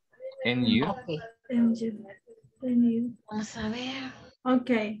 Ujú. And you. Okay. And you. And you. Vamos a ver.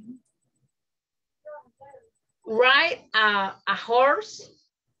 Okay. Ride a horse.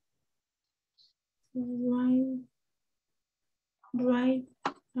 Ride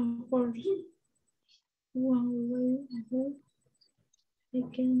a horse. Ride a horse. I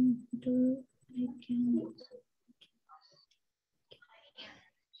can do. I can.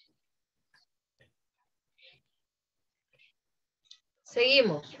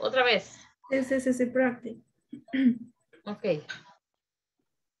 Seguimos, otra vez. Sí, practice. Ok.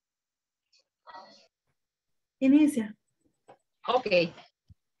 Inicia. Ok.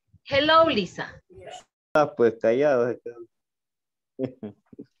 Hello, Lisa. Ah, pues callado.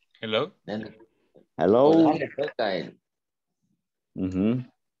 Hello. Hello.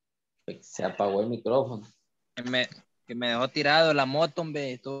 Se apagó el micrófono. Que me dejó tirado la moto,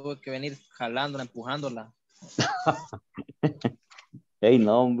 hombre. Tuve que venir jalándola, empujándola. Hey,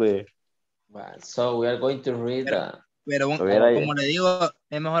 no, hombre. So we are going to read Pero como le digo,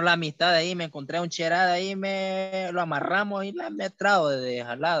 es mejor la amistad ahí. Me encontré un cherada ahí, lo amarramos y la me trago de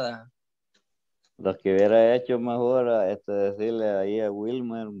jalada. Lo que hubiera hecho mejor decirle ahí a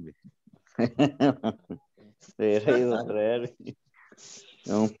Wilmer, hombre. Se hubiera ido a traer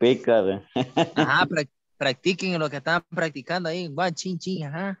un pícaro. Ajá, practiquen lo que estaban practicando ahí. Guau, chin, chin,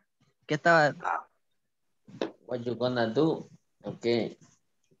 ajá. ¿Qué estaba? What you gonna do? Okay.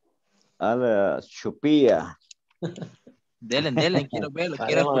 A la chupilla. Delen, quiero verlo,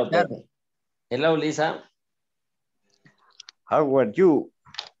 quiero escuchar. Hello, Lisa. How are you?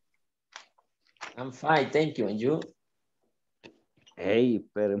 I'm fine, thank you. And you? Hey,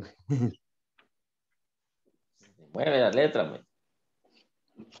 pero... Mueve la letra, man.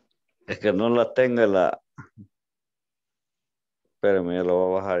 Es que no la tengo la... Espérame, yo lo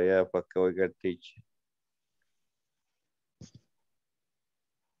voy a bajar ya después que oiga el teacher.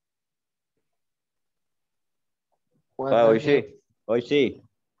 Hoy sí, hoy sí.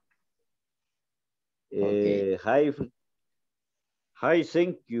 Okay. Hi,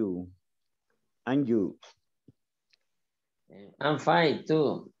 thank you. And you? I'm fine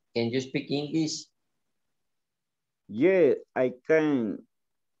too. Can you speak English? Yeah, I can.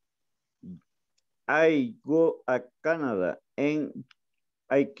 I go to Canada and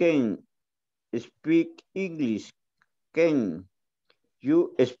I can speak English. Can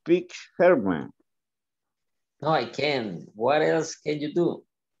you speak German? No, I can. What else can you do?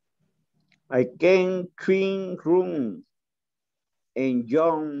 I can clean room and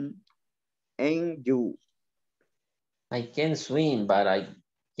jump and you. I can swim, but I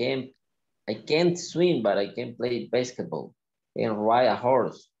can't swim, but I can play basketball and ride a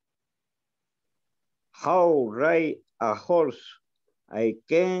horse. How ride a horse? I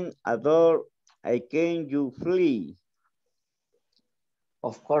can you flee?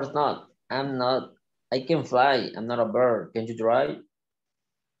 Of course not. I'm not. I can fly. I'm not a bird. Can you drive?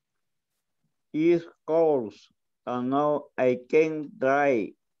 Of course. And now I can drive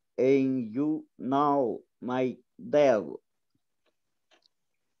and you know my dad.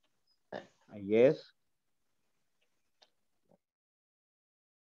 Yes.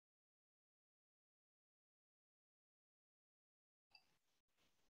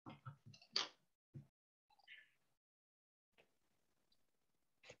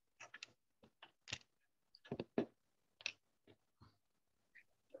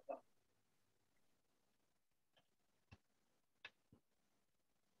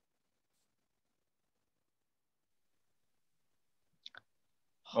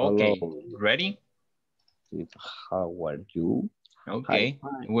 Okay, Hello. ready? How are you? Okay,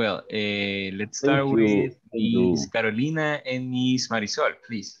 well, let's start with Miss Carolina and Miss Marisol,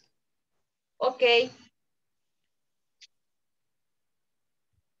 please. Okay.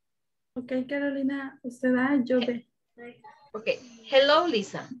 Okay, Carolina, usted da, yo ve. Okay, hello,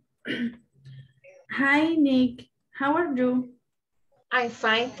 Lisa. Hi, Nick. How are you? I'm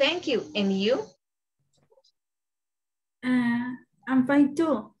fine, thank you. And you? I'm fine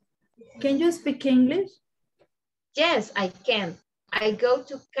too. Can you speak English? Yes, I can. I go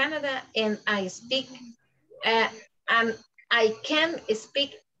to Canada and I speak, and I can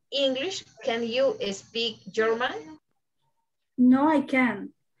speak English. Can you speak German? No, I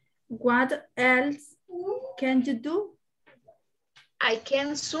can't. What else can you do? I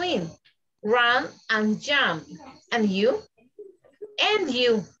can swim, run, and jump. And you? And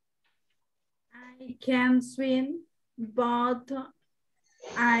you? I can swim, but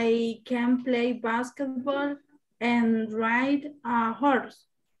I can play basketball and ride a horse.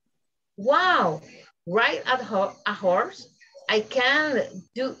 Wow, ride a horse? I can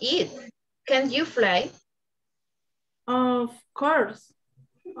do it. Can you fly? Of course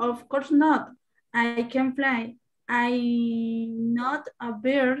not. I can fly. I'm not a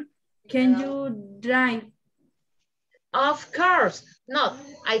bird. Can you drive? Of course not.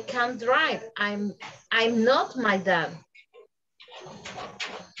 I can't drive. I'm not my dad.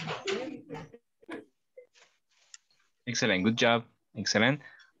 Excellent, good job. Excellent.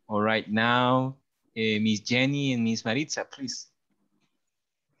 All right, now, Miss Jenny and Miss Maritza, please.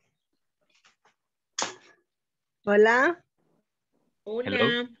 Hola. Hola.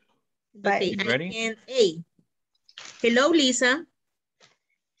 Hello. Okay, You ready? hey. Hello, Lisa.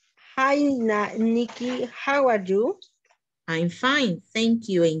 Hi, Nikki. How are you? I'm fine, thank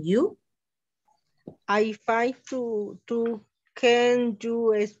you. And you? I find to can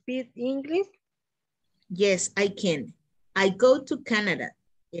you speak English? Yes, I can. I go to Canada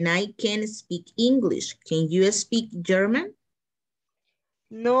and I can speak English. Can you speak German?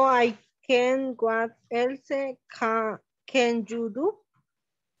 No, I can. What else can you do?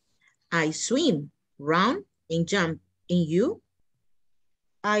 I swim, run, and jump. And you?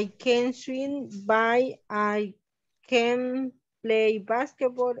 I can swim by. I can play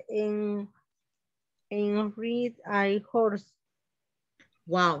basketball and ride a horse.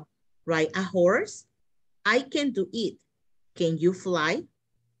 Wow, ride a horse? I can do it. Can you fly?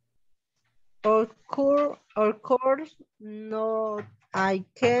 Of course not. I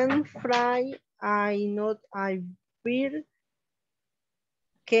can fly. I not a bird.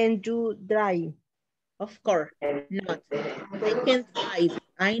 Can you drive? Of course not. I can drive.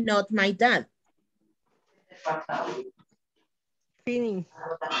 I'm not my dad. Finish.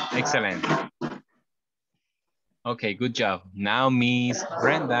 Excellent. Okay, good job. Now Miss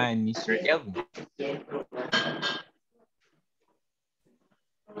Brenda and Mr. Elvin.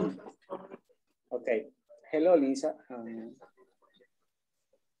 Okay. Hello, Lisa.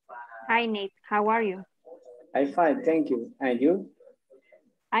 Hi, Nick. How are you? I'm fine, thank you. And you?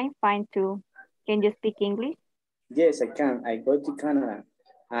 I'm fine too. Can you speak English? Yes, I can. I go to Canada.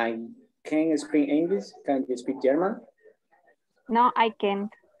 I can speak English. Can you speak German? No, I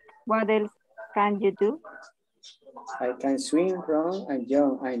can't. What else can you do? I can swim, run, and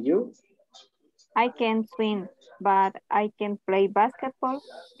jump. And you? I can swim, but I can play basketball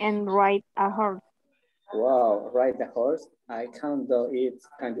and ride a horse. Wow, ride a horse. I can't do it.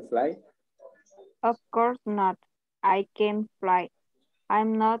 Can you fly? Of course not. I can fly.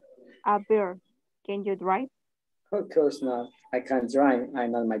 I'm not a bird. Can you drive? Of course not. I can't drive.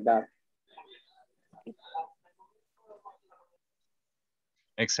 I'm not my dad.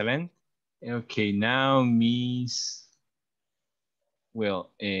 Excellent. Okay, now Miss,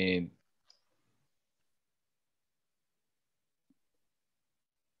 well,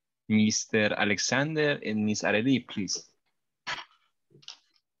 Mr. Alexander and Miss Areli, please.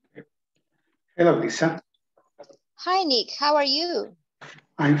 Hello, Lisa. Hi, Nick. How are you?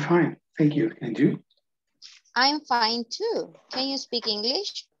 I'm fine, thank you. And you? I'm fine too. Can you speak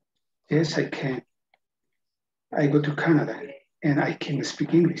English? Yes, I can. I go to Canada and I can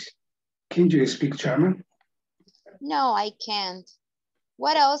speak English. Can you speak German? No, I can't.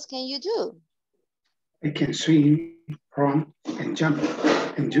 What else can you do? I can swim, run, and jump.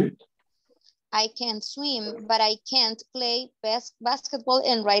 And you? I can swim, but I can't play basketball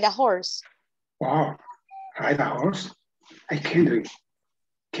and ride a horse. Wow, ride a horse? I can do it.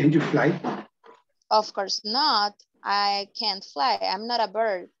 Can you fly? Of course not. I can't fly. I'm not a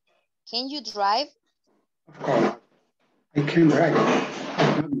bird. Can you drive? Of course. I can drive.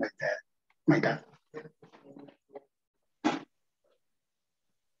 I'm not like that. My dad.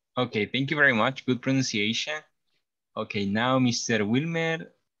 Okay, thank you very much. Good pronunciation. Okay, now Mr.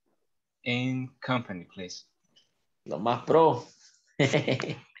 Wilmer and company, please. Lo más pro.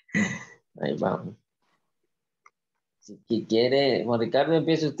 Ahí vamos. Si quiere, Juan Ricardo,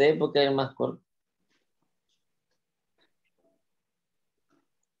 empiece usted porque es el más corto.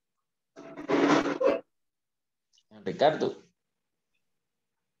 Juan Ricardo.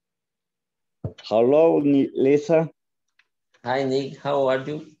 Hello, Lisa. Hi, Nick. How are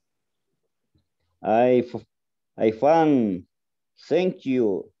you? I fine. Thank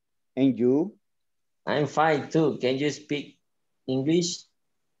you. And you? I'm fine too. Can you speak English?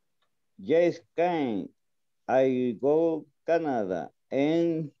 Yes, can. I go Canada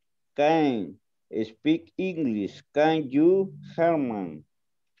and can speak English. Can you, Herman?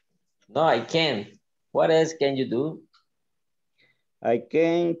 No, I can't. What else can you do? I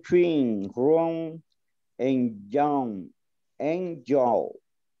can swim, run, and jump.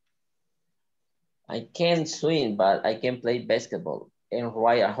 I can't swim, but I can play basketball and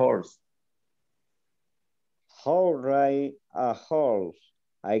ride a horse. How ride a horse?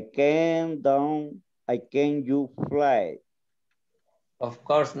 I can down. I can you fly? Of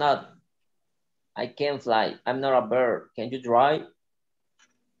course not. I can't fly. I'm not a bird. Can you drive?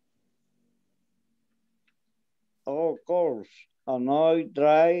 Of course. And I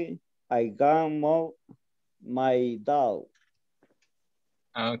drive. I can move my dog.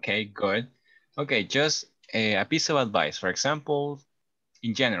 Okay, good. Okay, just a piece of advice. For example,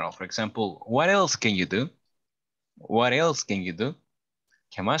 in general, for example, what else can you do? What else can you do?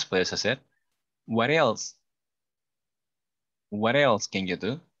 ¿Qué más puedes hacer? What else? What else can you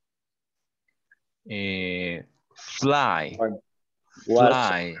do? Fly.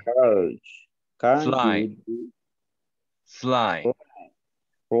 Fly. Can Fly. you do? Fly.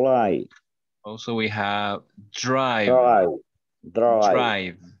 Fly. Also, we have drive.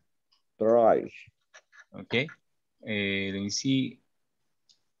 Drive. Okay. Let me see.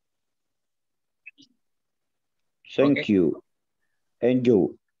 Thank you. And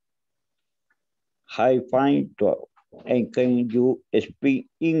you. High fine. And can you speak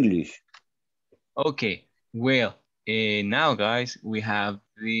English? Okay. Well, now guys, we have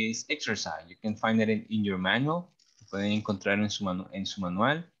this exercise. You can find it in your manual. Pueden encontrarlo en su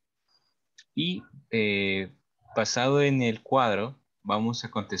manual. Y basado en el cuadro, vamos a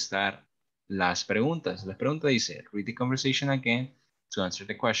contestar las preguntas. La pregunta dice, read the conversation again to answer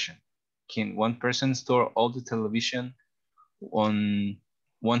the question. Can one person store all the television on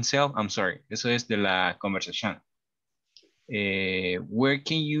oneself? I'm sorry, eso es de la conversación. Where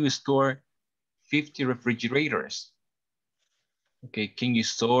can you store 50 refrigerators? Okay, can you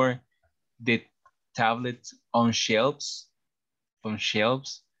store the tablets on shelves? On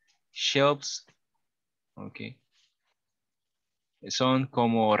shelves. Shelves, ok. Son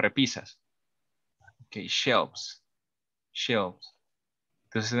como repisas. Ok, shelves. Shelves.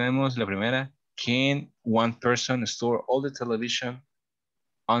 Entonces tenemos la primera. Can one person store all the television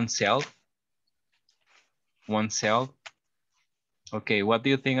on shelf? One shelf. Okay, what do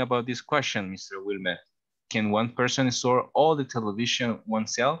you think about this question, Mr. Wilmer? Can one person store all the television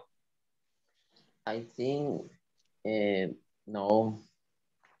oneself? I think no.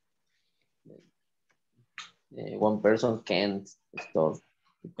 One person can't store.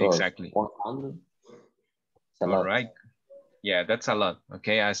 Exactly. 100. All right. Yeah, that's a lot.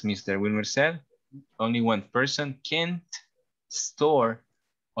 Okay, as Mr. Wilmer said, only one person can't store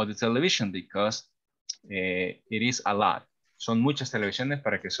all the television because it is a lot. Son muchas televisiones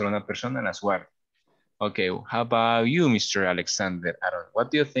para que solo una persona las guarde. Okay, how about you, Mr. Alexander Aaron? What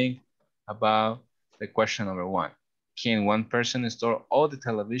do you think about the question number one? Can one person store all the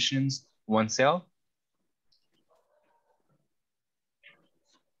televisions oneself?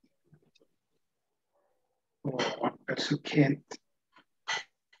 One person can't.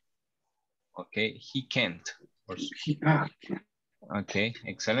 Okay, he can't. Can't. Okay,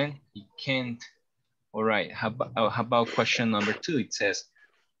 excellent. He can't. All right, how about question number two? It says,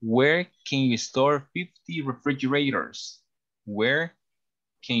 where can you store 50 refrigerators? Where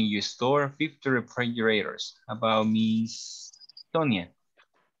can you store 50 refrigerators? How about Miss Tonya?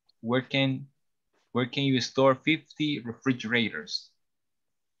 Where can you store 50 refrigerators?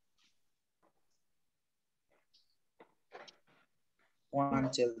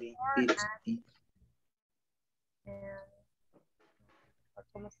 ¿Cómo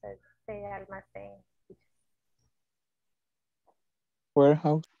se almacén?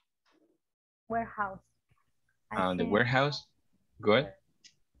 Warehouse. Warehouse. The warehouse. Good.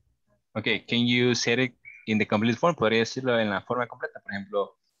 Okay, can you set it in the complete form? Podría decirlo en la forma completa. Por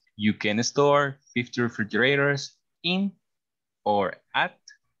ejemplo, you can store 50 refrigerators in or at.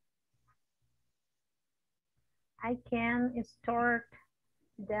 I can store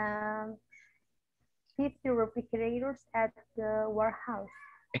the 50 refrigerators at the warehouse.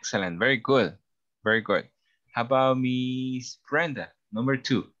 Excellent, very good, very good. How about Miss Brenda, number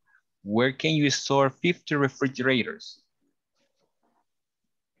two? Where can you store 50 refrigerators?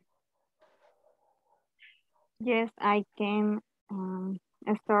 Yes, I can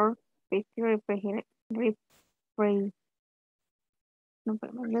store 50 refrigerators.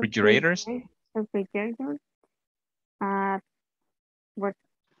 Refrigerators at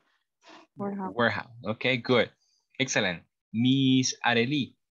warehouse. Warehouse. Okay, good. Excellent. Miss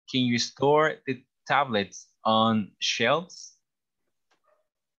Arely, can you store the tablets on shelves?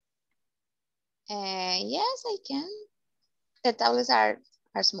 Yes, I can. The tablets are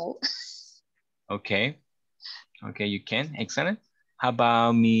small. Okay. Okay, you can. Excellent. How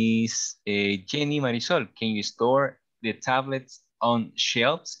about Miss Jenny Marisol? Can you store the tablets on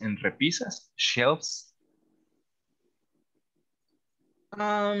shelves and repisas? Shelves?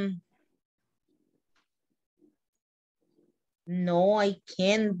 No, I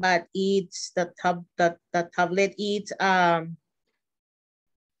can, but it's the tablet is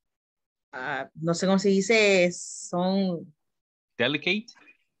no sé cómo se dice, son Delicate?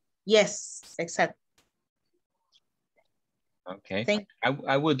 Yes, exactly. Okay.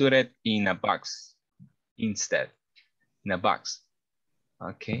 I would do that in a box instead. In a box.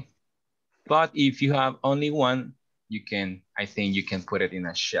 Okay. But if you have only one, you can, I think you can put it in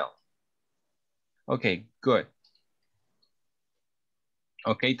a shelf. Okay, good.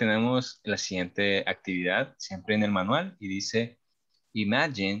 Ok, tenemos la siguiente actividad, siempre en el manual, y dice,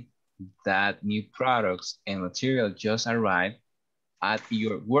 imagine that new products and material just arrived at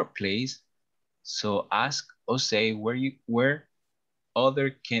your workplace, so ask or say where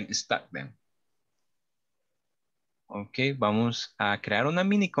other can stock them. Ok, vamos a crear una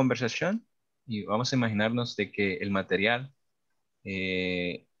mini conversación y vamos a imaginarnos de que el material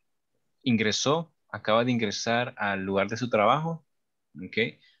acaba de ingresar al lugar de su trabajo.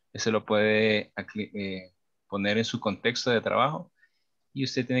 Ok, eso lo puede poner en su contexto de trabajo y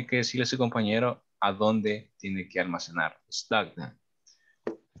usted tiene que decirle a su compañero a dónde tiene que almacenar. Stock them.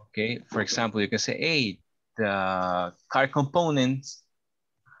 Okay, for example, you can say, hey, the car components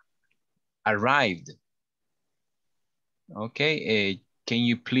arrived. Okay, can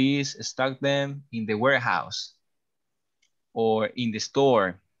you please stock them in the warehouse or in the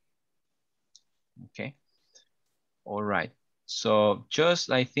store? Okay, all right. So just,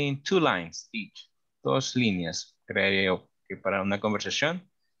 I think, 2 lines each. 2 líneas, creo que para una conversación.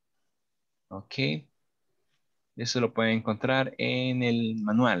 Ok. Eso lo pueden encontrar en el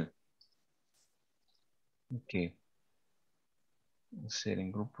manual. Ok. Vamos a hacer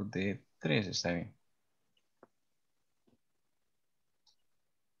en grupos de 3, está bien.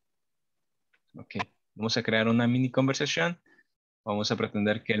 Ok. Vamos a crear una mini conversación. Vamos a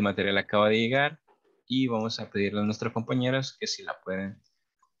pretender que el material acaba de llegar y vamos a pedirle a nuestros compañeros que si la pueden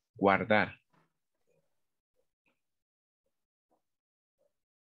guardar.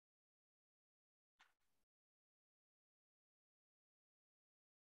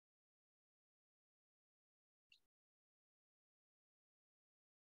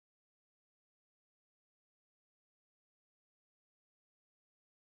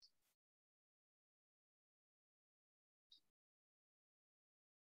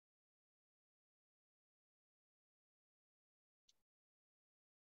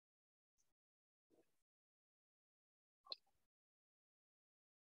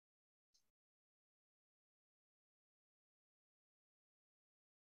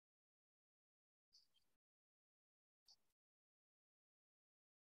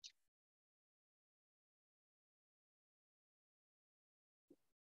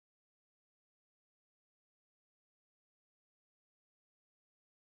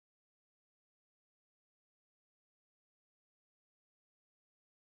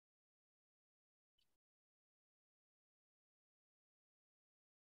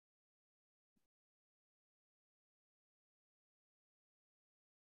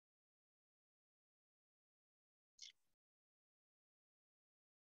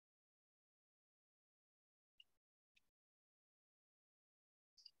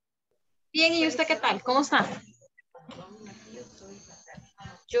 Bien, ¿y usted qué tal? ¿Cómo está?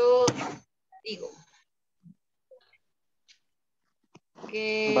 Yo digo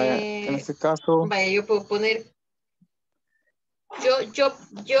que... Vaya, en este caso... Vaya, yo puedo poner...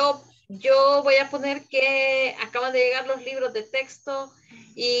 Yo voy a poner que acaban de llegar los libros de texto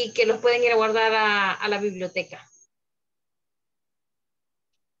y que los pueden ir a guardar a la biblioteca.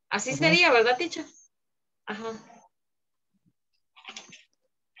 Así sería, ¿verdad, teacher? Ajá.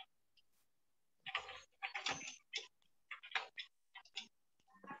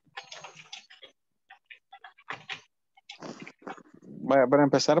 Vaya, para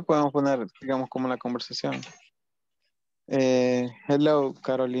empezar podemos poner, digamos, como la conversación. Hello,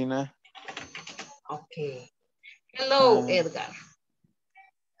 Carolina. Ok. Hello, Edgar.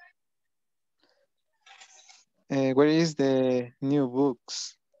 Where is the new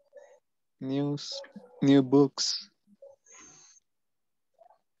books? New books.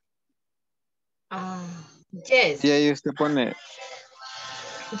 Yes. Y ahí usted pone.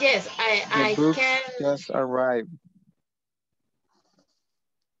 Yes, I books can. Just arrived.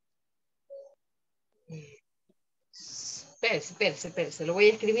 Espérese, lo voy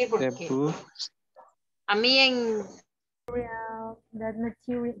a escribir porque... The books A mí en... That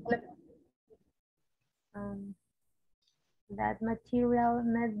material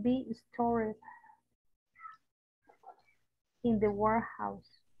must be stored in the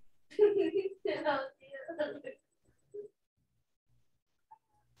warehouse.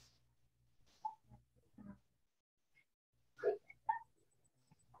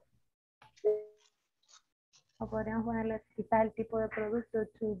 O podríamos ponerle quizás el tipo de producto.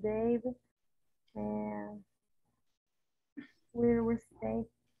 Today we will stay.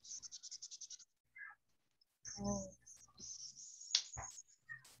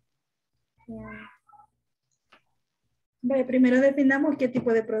 Vale, primero definamos qué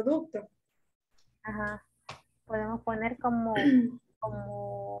tipo de producto. Ajá. Podemos poner como,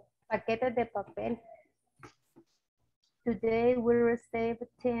 como paquetes de papel. Today we received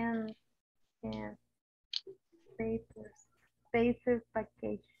 10 paper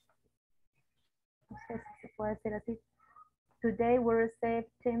package. No sé si se puede decir así. Today we received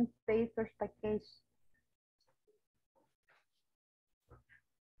 10 papers package.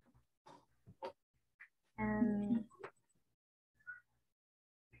 And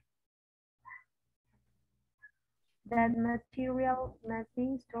that material must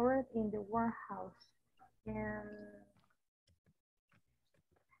be stored in the warehouse. And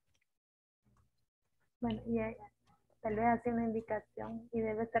bueno, y tal vez hace una indicación y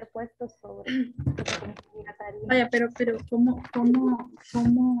debe estar puesto sobre. Vaya, pero ¿cómo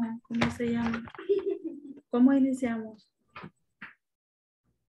se llama? ¿Cómo iniciamos?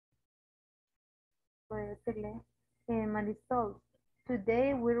 Puede decirle, Marisol,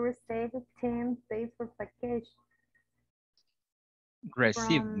 today we received 10 paper package.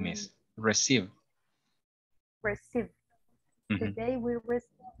 Receive, miss. Receive. Receive. Today we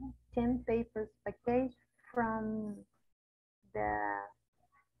received 10 papers package from the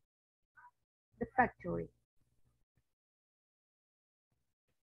factory.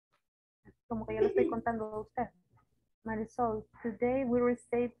 Como que yo le estoy contando a usted. Marisol, today we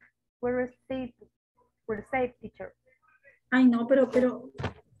received teacher. Ay, no, pero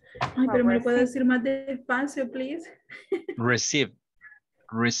me lo puede decir más despacio, please. Receive.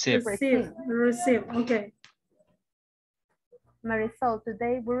 Receive, okay. Marisol,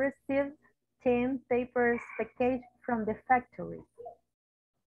 today we received 10 papers package from the factory.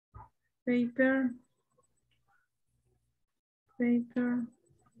 Paper. 10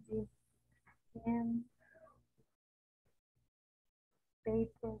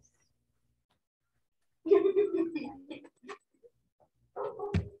 papers.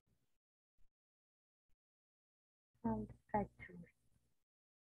 From the factory.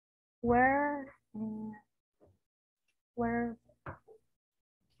 Where are it, where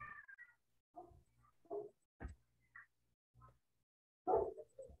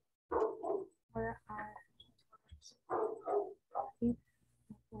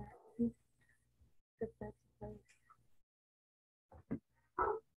is the best place?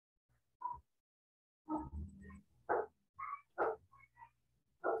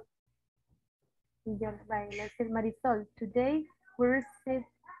 Let's say Marisol, today we received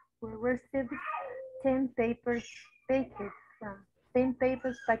 10 papers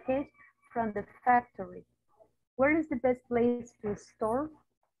package from the factory. Where is the best place to store?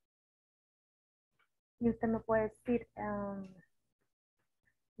 Y usted me puede decir,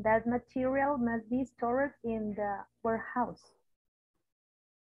 that material must be stored in the warehouse.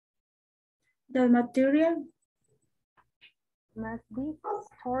 The material must be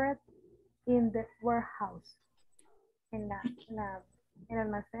stored in the warehouse. En el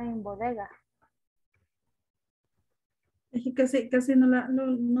almacén, en bodega. Es que casi no la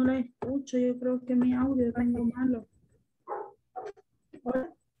escucho. Yo creo que mi audio tengo malo.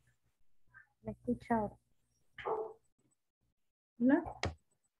 Hola. ¿Me escucha ahora? ¿Hola?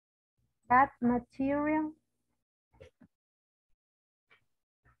 That material.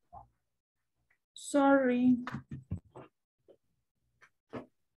 Sorry.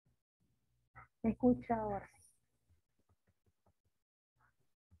 ¿Me escucha ahora?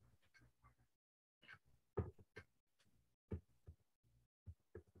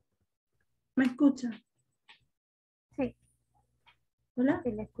 ¿Me escucha? Sí. ¿Hola?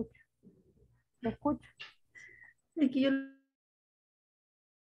 Sí, le escucho. Le escucho. Es que yo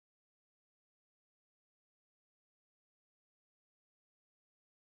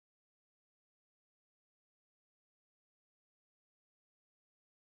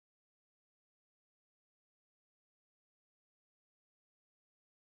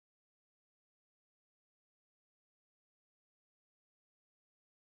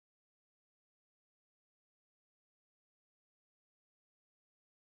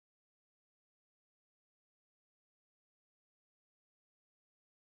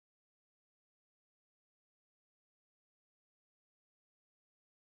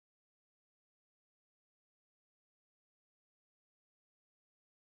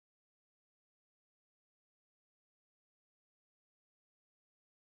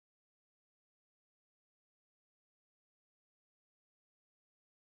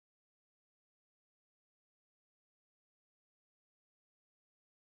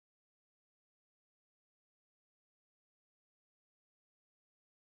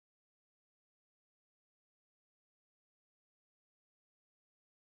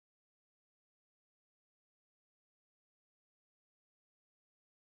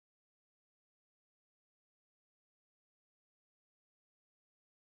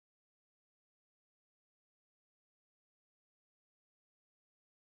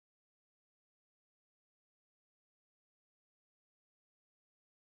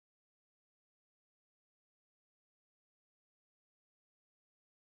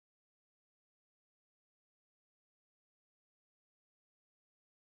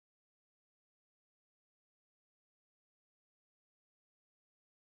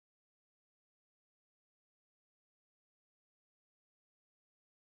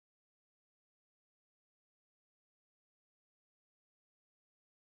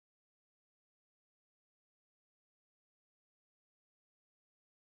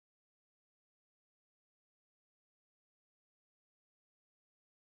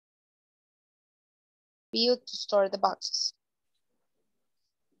you to store the boxes?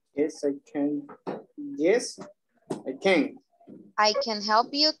 Yes, I can. Yes, I can. I can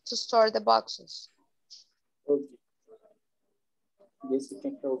help you to store the boxes. Okay. Yes, I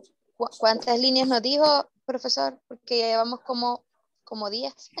can help. ¿Cuántas líneas nos dijo, profesor? Porque ya llevamos como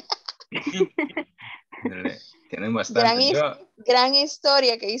 10. Tienen bastante. Gran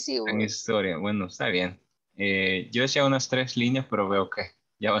historia que hicimos. Gran historia. Bueno, está bien. Yo decía unas 3 líneas, pero veo que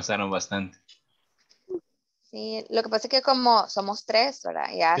ya avanzaron bastante. Sí, lo que pasa es que como somos 3, ¿verdad?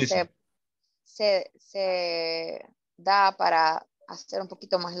 Ya Sí, se da para hacer un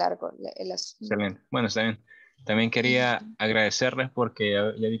poquito más largo el asunto. Excelente. Bueno, está bien. También quería agradecerles porque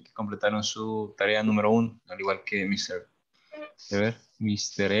ya vi que completaron su tarea número 1, al igual que Mr.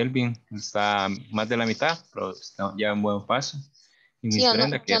 Elvin está más de la mitad, pero está ya en buen paso. Y Miss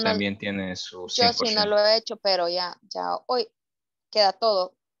Brenda, que también tiene su 100%. Yo sí no lo he hecho, pero ya hoy queda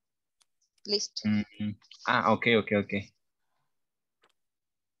todo listo. Ok.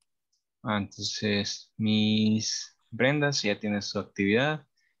 Entonces, Miss Brenda ya tiene su actividad.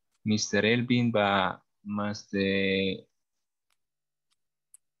 Mr. Elvin va más de...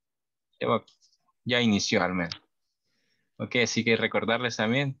 Ya inició al menos. Ok, así que recordarles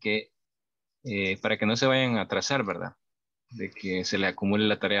también que para que no se vayan a atrasar, ¿verdad? De que se le acumule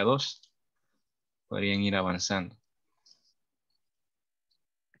la tarea 2, podrían ir avanzando.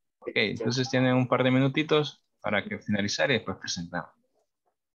 Ok, entonces tienen un par de minutitos para que finalizar y después presentamos.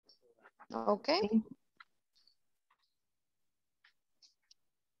 Ok.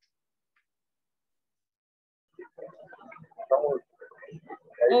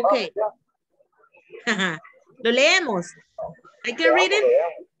 Ok. Lo leemos. I can read it.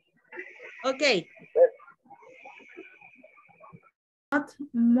 Ok. Not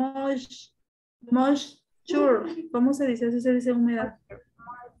moisture. ¿Cómo se dice? Así se dice humedad.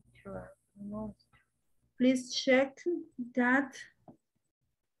 Please check that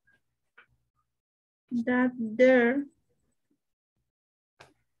there.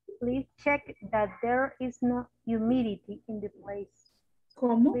 Please check that there is no humidity in the place.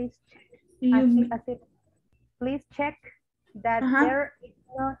 ¿Cómo? Please check that there is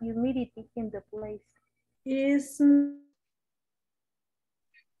no humidity in the place. Es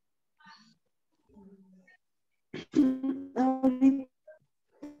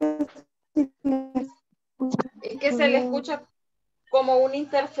que se le escucha como una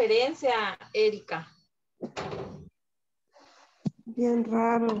interferencia, Erika. Bien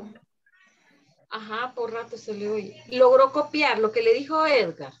raro. Ajá, por rato se le oye. ¿Logró copiar lo que le dijo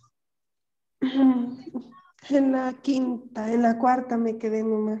Edgar? En la cuarta me quedé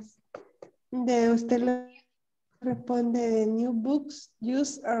nomás. Usted le responde de new books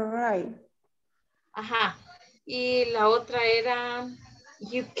just arrived. Ajá. Y la otra era,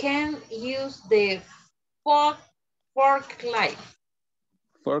 you can use the forklift.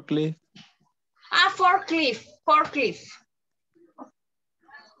 Forklift. Ah, forklift.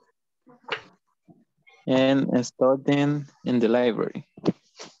 And studying in the library.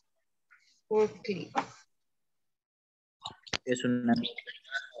 Forklift. Es una...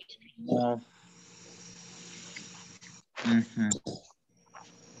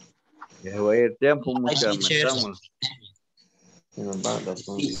 Ya va a ir tiempo, muchachos.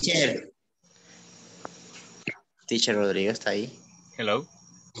 Teacher Rodrigo está ahí. Hello.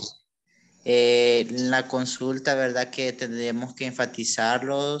 La consulta, ¿verdad? Que tendremos que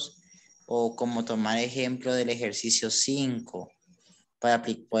enfatizarlos o como tomar ejemplo del ejercicio 5 para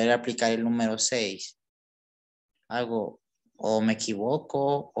poder aplicar el número 6. Algo, o me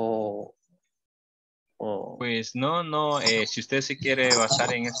equivoco o... Pues no, si usted se quiere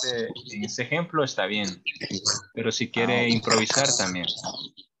basar en ese ejemplo, está bien. Pero si quiere improvisar también.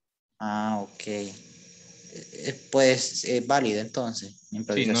 Ok. Pues es válido entonces,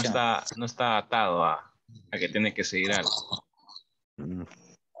 improvisación. Sí, no está atado a que tiene que seguir algo.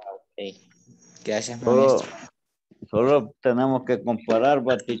 Okay. Gracias, maestro. Solo tenemos que comparar,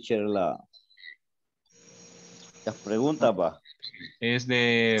 teacher, las preguntas, Es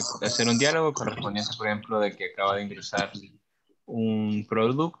de hacer un diálogo correspondiente, por ejemplo, de que acaba de ingresar un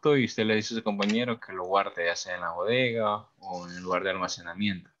producto y usted le dice a su compañero que lo guarde ya sea en la bodega o en el lugar de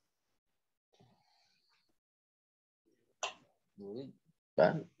almacenamiento.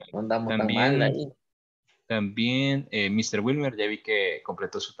 No andamos tan mal ahí. También, Mr. Wilmer, ya vi que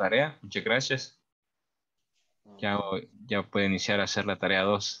completó su tarea. Muchas gracias. Ya puede iniciar a hacer la tarea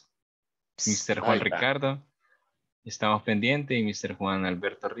 2. Mr. Juan Ricardo, estamos pendientes, y Mr. Juan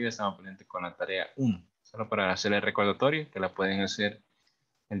Alberto Rivas, estamos pendientes con la tarea 1. Solo para hacerle el recordatorio que la pueden hacer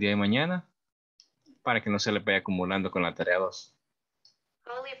el día de mañana para que no se le vaya acumulando con la tarea 2.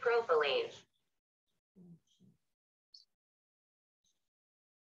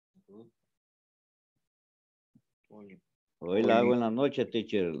 Hoy la hago en la noche,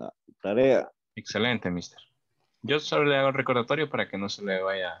 teacher, la tarea. Excelente, mister. Yo solo le hago el recordatorio para que no se le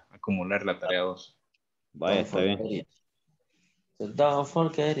vaya a acumular la tarea 2. Vaya, está bien. So don't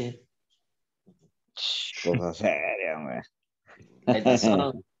forget it. Cosa seria, hombre. Like the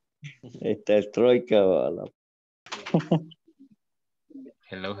song. Esta es troika, bala.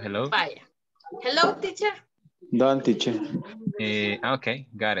 Hello, hello. Vaya. Hello, teacher. Don't, teacher. Okay,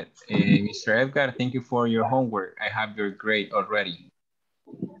 got it. Mr. Edgar, thank you for your homework. I have your grade already.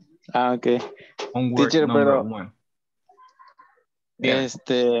 Okay. Homework Teacher, number pero 1.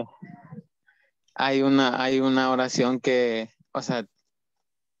 hay una oración que, o sea,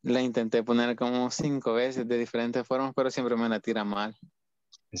 la intenté poner como 5 veces de diferentes formas, pero siempre me la tira mal.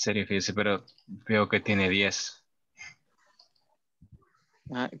 En serio, fíjese, pero veo que tiene 10.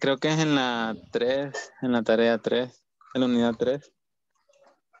 Creo que es en la 3, en la tarea 3, en la unidad 3.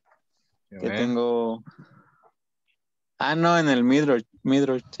 Que tengo... no, en el middle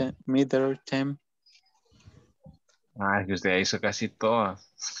term. Es que usted hizo casi todas.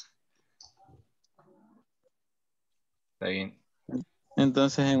 Está bien.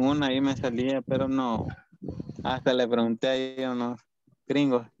 Entonces en una ahí me salía, pero no. Hasta le pregunté ahí a unos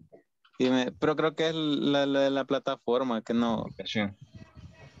gringos. Pero creo que es la de la plataforma que no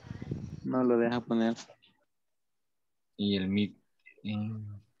lo deja poner. Y el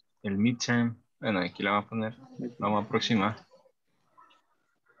midterm, bueno, aquí la vamos a poner, vamos a aproximar.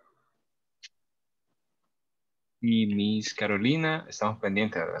 Y Miss Carolina, estamos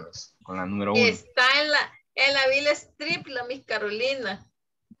pendientes, ¿verdad? Con la número 1. Está en la Villa Strip, la Miss Carolina.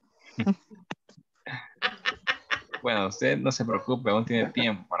 Bueno, usted no se preocupe, aún tiene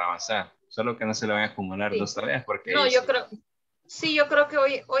tiempo para avanzar. Solo que no se le van a acumular 2 tareas porque... No, yo creo que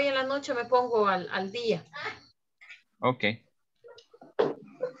hoy en la noche me pongo al día. Ok.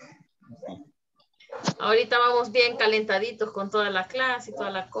 Ahorita vamos bien calentaditos con toda la clase y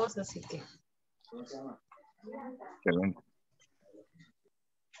todas las cosas, así que... Excelente.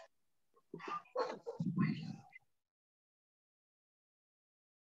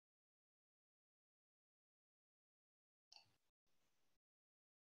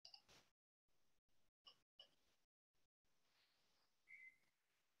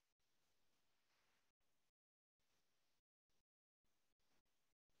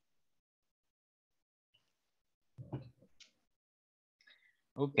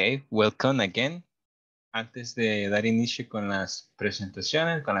 Ok, welcome again. Antes de dar inicio con las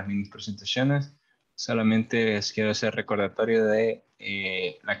presentaciones, con las mini presentaciones, solamente les quiero hacer recordatorio de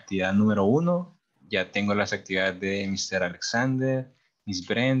la actividad número 1. Ya tengo las actividades de Mr. Alexander, Miss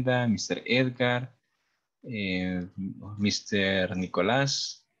Brenda, Mr. Edgar, Mr.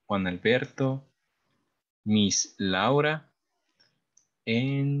 Nicolás, Juan Alberto, Miss Laura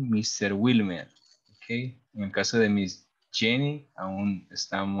y Mr. Wilmer. Okay. En el caso de Miss Jenny, aún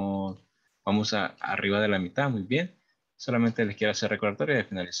vamos arriba de la mitad, muy bien. Solamente les quiero hacer recordatorio de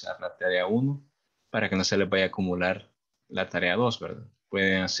finalizar la tarea 1 para que no se les vaya a acumular la tarea 2, ¿verdad?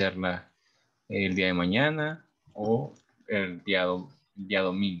 Pueden hacerla el día de mañana o el día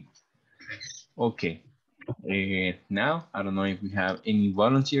domingo. Okay. Now, I don't know if we have any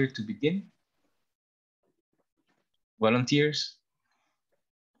volunteer to begin. Volunteers?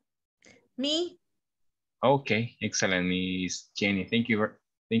 Me. Okay, excellent, Miss Jenny. Thank you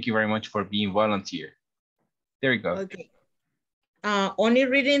very much for being volunteer. There you go. Okay. Only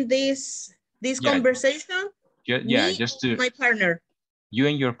reading this conversation. Just to my partner. You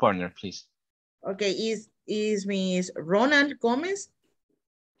and your partner, please. Okay, is Miss Ronald Gomez?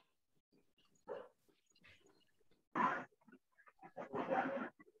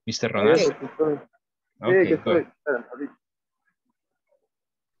 Mr. Ronald? Okay, good.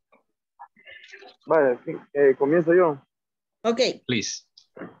 Vale, comienzo yo. Okay. Please.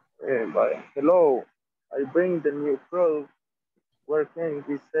 Vale. Hello, I bring the new product. Where can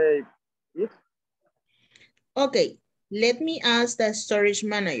we save it? Okay, let me ask the storage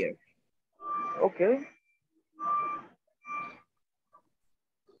manager. Okay.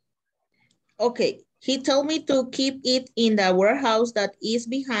 Okay, he told me to keep it in the warehouse that is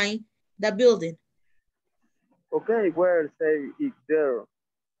behind the building. Okay, where save it there?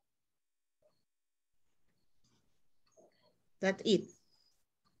 That's it.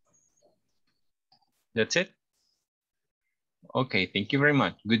 That's it? Okay, thank you very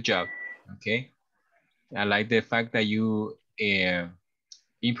much. Good job. Okay. I like the fact that you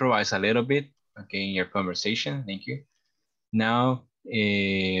improvise a little bit, okay, in your conversation. Thank you. Now,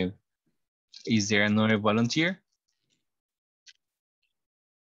 is there another volunteer?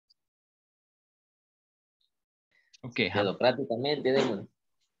 Okay. Prácticamente, démosle.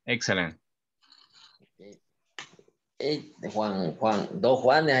 Excellent. Okay. Juan, dos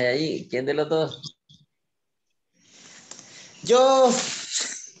Juanes hay ahí. ¿Quién de los dos? Yo.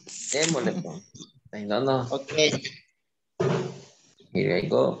 Démosle, pues. No. Okay. Here I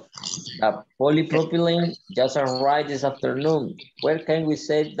go. The polypropylene just arrived this afternoon. Where can we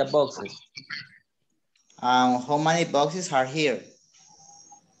save the boxes? How many boxes are here?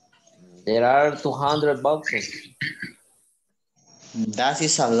 There are 200 boxes. That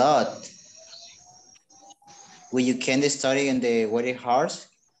is a lot. Will you can study in the warehouse?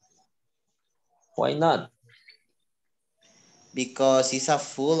 Why not? Because it's a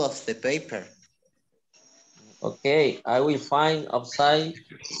full of the paper. Okay, I will find outside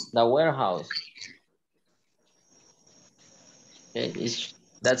the warehouse. Okay,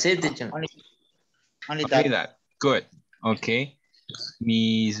 that's it, teacher. Only that. Good. Okay.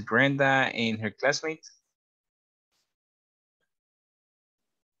 Miss Brenda and her classmates.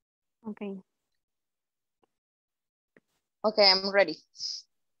 Okay. Okay, I'm ready.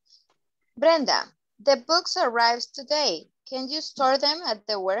 Brenda, the books arrives today. Can you store them at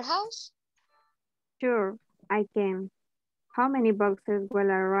the warehouse? Sure, I can. How many boxes will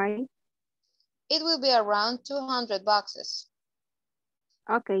arrive? It will be around 200 boxes.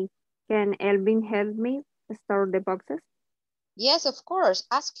 Okay. Can Elvin help me store the boxes? Yes, of course.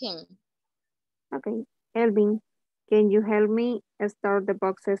 Ask him. Okay. Elvin, can you help me store the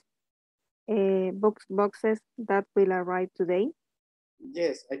boxes that will arrive today?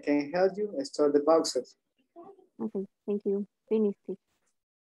 Yes, I can help you store the boxes. Okay, thank you. Finished it.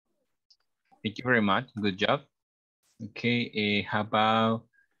 Thank you very much. Good job. Okay, how about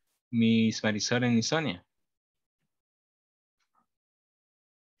Miss Marisol and Miss Sonia?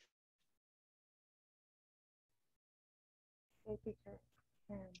 Okay, teacher.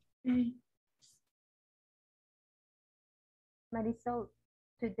 Marisol,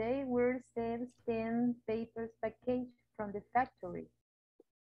 today we'll sell 10 papers package from the factory.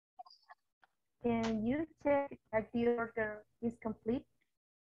 Can you check if the order is complete?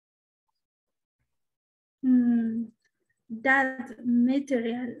 That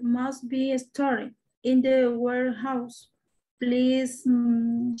material must be stored in the warehouse. Please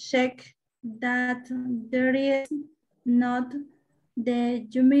check that there is not the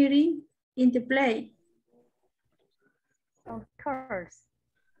humidity in the plate. Of course.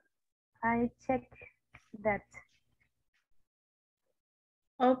 I check that.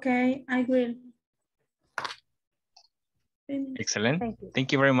 Okay, I will. Excellent.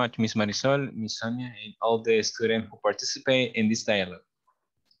 Thank you very much, Miss Marisol, Miss Sonia, and all the students who participate in this dialogue.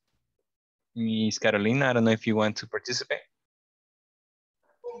 Miss Carolina, I don't know if you want to participate.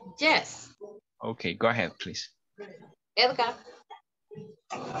 Yes. Okay, go ahead, please. Edgar.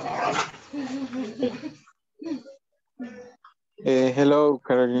 Hello,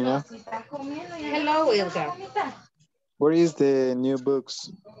 Carolina. Hello, Edgar. Where is the new books?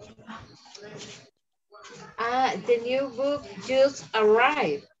 The new book just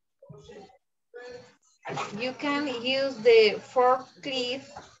arrived. You can use the forklift.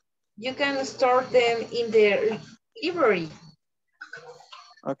 You can store them in the library.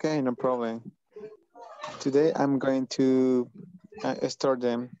 Okay, no problem. Today I'm going to store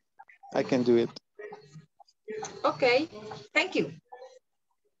them. I can do it. Okay, thank you.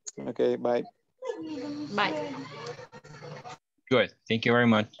 Okay, bye. Bye. Good, thank you very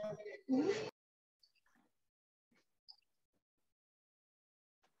much.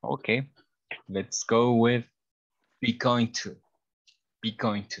 Okay, let's go with be going to. Be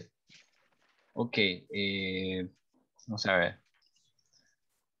going to. Okay, vamos a ver.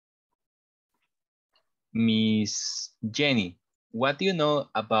 Miss Jenny, what do you know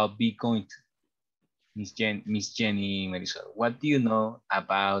about be going to? Miss Jenny Marisol, what do you know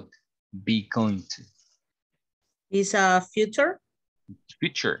about be going to? Is a future?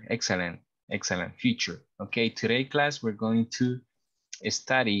 Future, excellent, excellent, future. Okay, today class, we're going to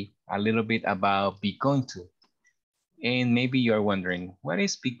study a little bit about be going to. And maybe you're wondering, what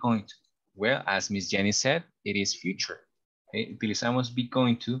is be going to? Well, as Miss Jenny said, it is future. Okay, utilizamos be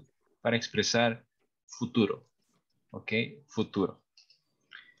going to para expresar futuro. Okay, futuro.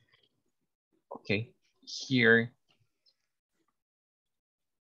 Okay, here.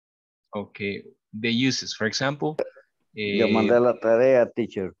 Okay, the uses, for example. Yo mandé la tarea,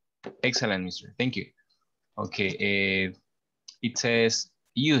 teacher. Excellent, mister. Thank you. Okay, it says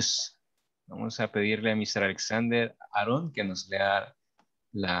use. Vamos a pedirle a Mr. Alexander Aaron que nos lea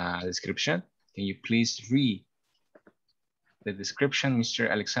la descripción. Can you please read the description, Mr.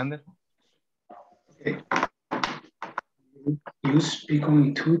 Alexander? Okay. Use be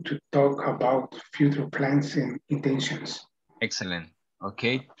going to talk about future plans and intentions. Excellent.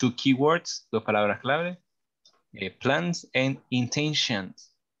 Okay, two keywords, dos palabras clave. Plans and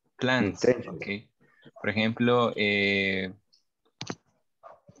intentions. Plans, ok. Por ejemplo, hay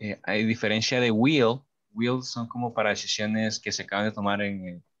diferencia de will. Will son como para decisiones que se acaban de tomar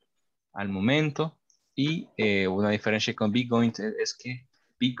al momento. Y una diferencia con be going to es que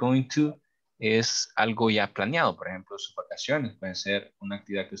be going to es algo ya planeado. Por ejemplo, sus vacaciones pueden ser una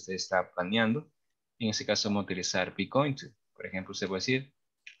actividad que usted está planeando. En ese caso vamos a utilizar be going to. Por ejemplo, usted puede decir,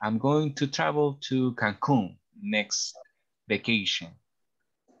 I'm going to travel to Cancun next vacation.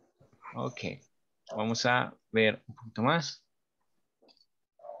 Ok. Vamos a ver un poquito más.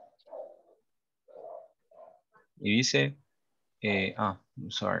 Y dice,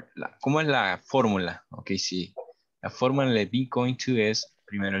 sorry. ¿Cómo es la fórmula? Ok, sí. La fórmula de be going to es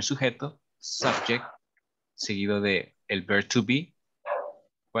primero el sujeto, subject, seguido de el verb to be.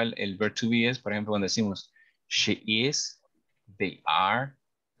 ¿Cuál? El verb to be es, por ejemplo, cuando decimos she is, they are,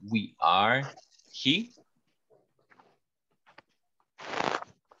 we are, he.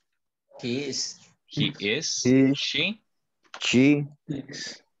 He is. He is. He, She. she,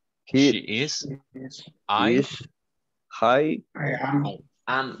 She is. I. I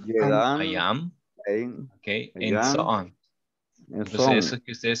Am. I am. Okay, and so on. Entonces, eso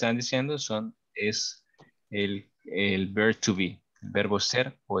que ustedes están diciendo es el verb to be, el verbo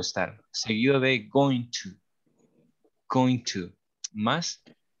ser o estar, seguido de going to, más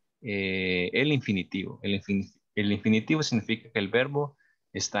el infinitivo. El infinitivo significa que el verbo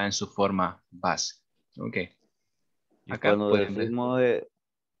está en su forma base. Ok. Y acá cuando pueden ver. decimos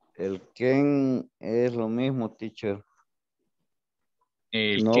el can es lo mismo, teacher.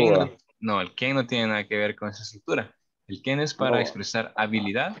 El No can va. el can no tiene nada que ver con esa estructura. El can es para expresar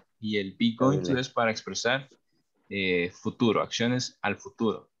habilidad y el be going to es para expresar futuro, acciones al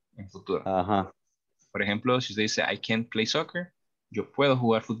futuro, en futuro. Ajá. Por ejemplo, si usted dice I can't play soccer, yo puedo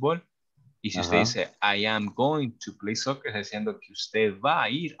jugar fútbol. Y si usted dice I am going to play soccer, está diciendo que usted va a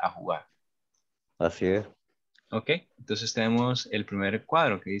ir a jugar. Así es. Ok, entonces tenemos el primer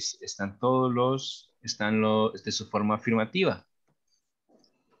cuadro que dice, están los de su forma afirmativa.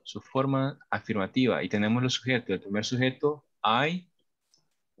 Su forma afirmativa. Y tenemos los sujetos. El primer sujeto, I,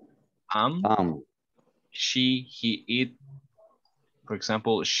 am, she, he, it. For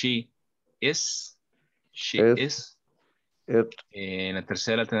example, she is. En la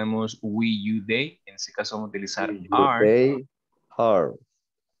tercera tenemos we, you, they. En este caso vamos a utilizar are. They are.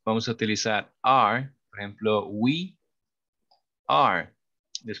 Vamos a utilizar are. Por ejemplo, we are.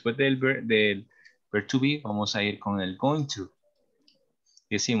 Después del verb to be, vamos a ir con el going to.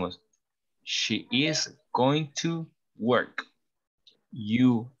 Decimos, she is going to work.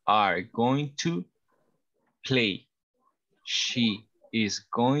 You are going to play. She is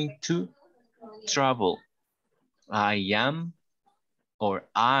going to travel. I am or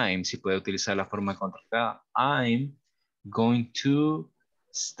I'm, si puede utilizar la forma contractada. I'm going to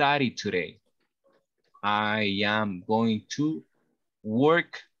study today. I am going to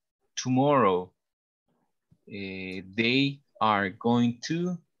work tomorrow. They are going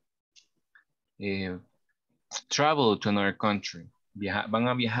to travel to another country. Van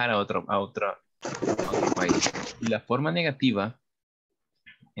a viajar a otro país. Y la forma negativa,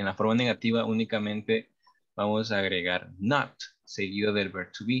 en la forma negativa únicamente vamos a agregar not, seguido del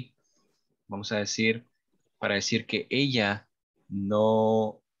verb to be. Vamos a decir, para decir que ella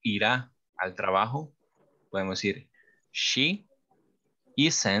no irá al trabajo, podemos decir she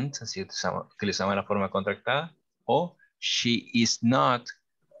isn't, así utilizamos la forma contractada, o she is not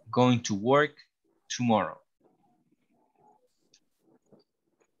going to work tomorrow.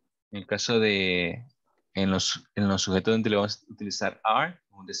 En el caso de, en los sujetos donde le vamos a utilizar are,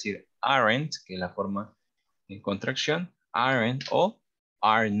 vamos a decir aren't, que es la forma en contracción, aren't o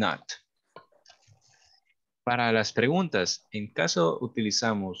are not. Para las preguntas, en caso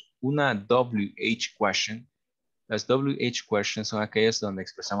utilizamos una WH question, las WH questions son aquellas donde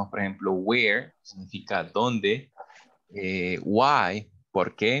expresamos, por ejemplo, where, significa dónde, why,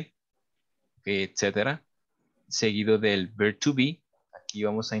 por qué, etcétera, seguido del verb to be. Aquí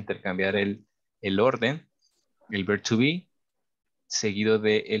vamos a intercambiar el orden, el verb to be, seguido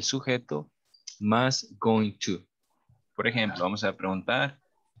del sujeto, más going to. Por ejemplo, vamos a preguntar,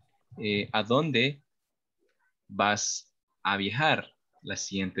 ¿a dónde vas a viajar la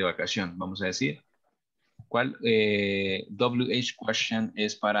siguiente vacación? Vamos a decir, ¿cuál WH question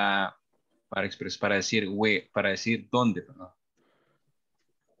es para decir where, para decir dónde? Perdón.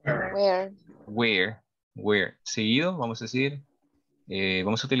 Where. Seguido, vamos a decir,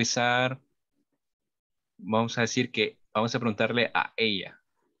 vamos a utilizar, vamos a decir que vamos a preguntarle a ella.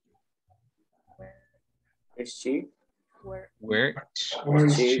 Is she? Where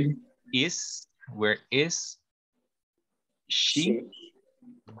is she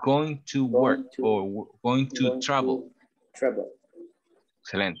going to work or going to travel?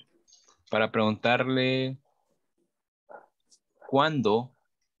 Excelente. Para preguntarle cuándo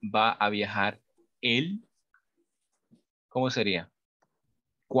va a viajar él, ¿cómo sería?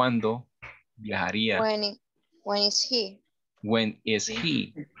 ¿Cuándo viajaría? When is he? When is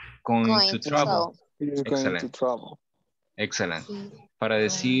he going to travel? He's going to travel. Excelente. Para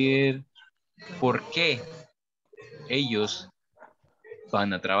decir por qué ellos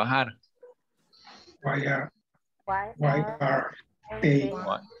van a trabajar. Why are they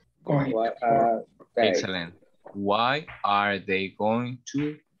going to work? Excellent. Why are they going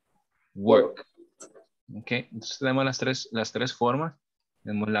to work? Ok, entonces tenemos las tres formas.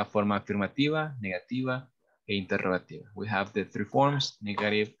 Tenemos la forma afirmativa, negativa e interrogativa. We have the three forms,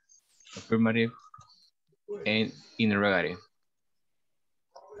 negative, affirmative, and interrogative.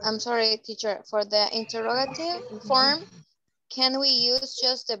 I'm sorry, teacher. For the interrogative form, can we use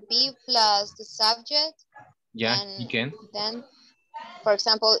just the be plus the subject? Yeah, you can. Then, for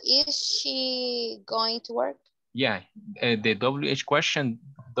example, is she going to work? Yeah, the WH question,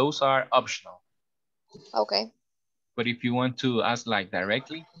 those are optional. Okay. But if you want to ask like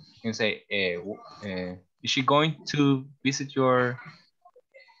directly, you can say, is she going to visit your,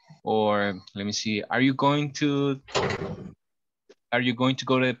 or let me see, are you going to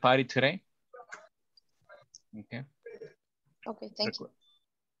go to the party today? Okay. Okay, thank you.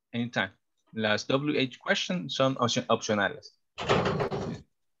 Anytime. Las WH questions son opcionales.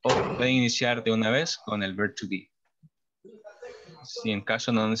 O pueden iniciar de una vez con el verb to be. Si en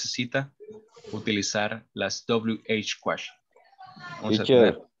caso no necesita utilizar las WH questions. Vamos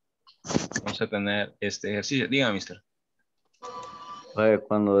a tener este ejercicio. Dígame, mister.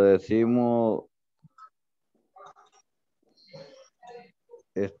 Cuando decimos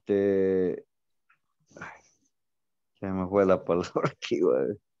se me fue la palabra aquí,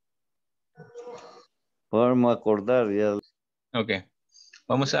 podemos acordar ya. Ok,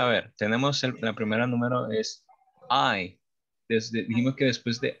 vamos a ver, tenemos la primera número es I. Dijimos que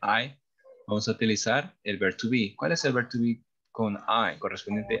después de I vamos a utilizar el verb to be. ¿Cuál es el verb to be con I?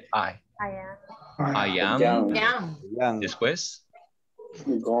 Correspondiente I. I am. Después.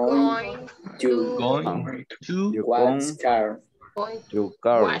 Going to wash car.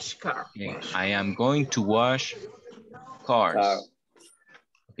 Okay. I am going to wash cars.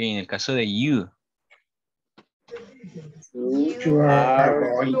 Okay, en el caso de you. You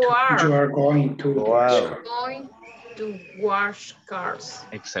are going to wash cars.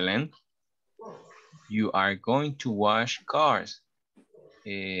 Excellent. You are going to wash cars.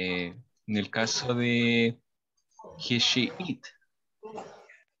 En el caso de he, she, it.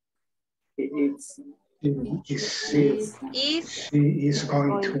 She is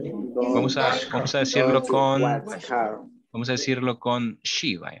going to. Vamos a decirlo con. Vamos a decirlo con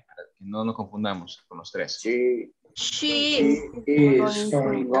she, vaya, para que no nos confundamos con los tres. She is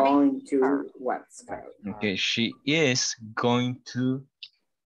going to wash car. Okay, she is going to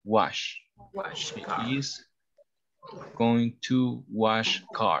wash. She is going to wash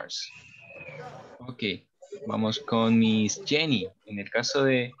cars. Ok, vamos con Miss Jenny. En el caso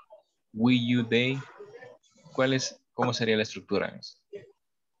de we, you, they, ¿cómo sería la estructura?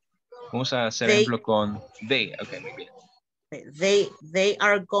 Vamos a hacer ejemplo con they. Ok, muy bien. They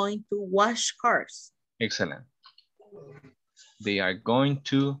are going to wash cars. Excellent. They are going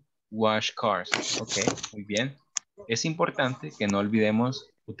to wash cars. Ok, muy bien. Es importante que no olvidemos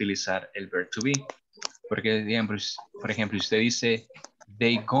utilizar el verb to be. Porque, por ejemplo, si usted dice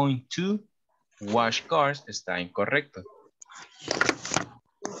they going to wash cars, está incorrecto.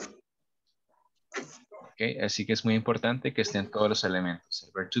 Ok, así que es muy importante que estén todos los elementos.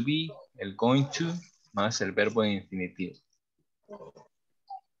 El verb to be, el going to, más el verbo en infinitivo.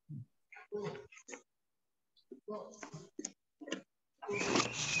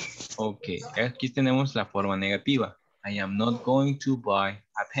 Ok, aquí tenemos la forma negativa. I am not going to buy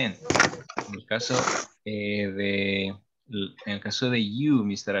a pen. En el caso de you,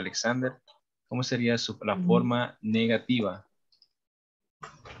 Mr. Alexander, ¿cómo sería la forma negativa?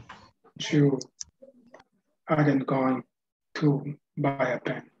 You aren't going to buy a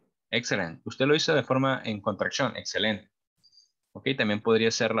pen. Excelente. Usted lo hizo de forma en contracción. Excelente. Ok, también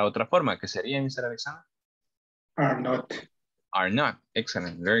podría ser la otra forma, que sería, Mr. Alexander. Are not. Are not.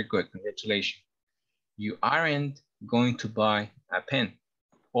 Excellent. Very good. Congratulations. You aren't going to buy a pen.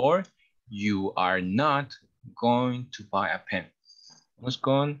 Or you are not going to buy a pen. Vamos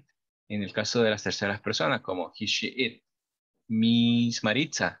con, en el caso de las terceras personas, como he, she, it. Miss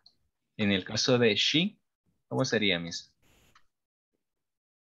Maritza. En el caso de she, ¿cómo sería, Miss?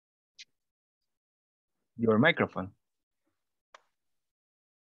 Your microphone.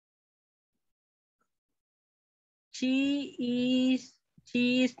 She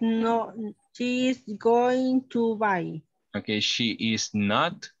is going to buy. Okay, she is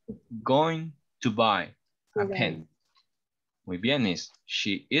not going to buy a pen. Muy bien, Miss.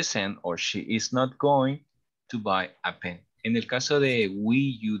 She isn't or she is not going to buy a pen. En el caso de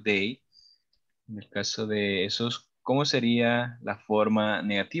we, you, they, en el caso de esos, ¿cómo sería la forma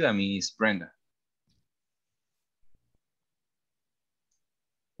negativa, Miss Brenda?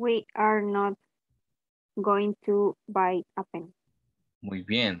 We are not going to buy a pen. Muy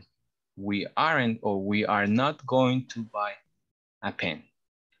bien. We aren't or we are not going to buy a pen.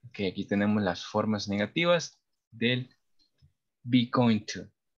 Ok, aquí tenemos las formas negativas del be going to.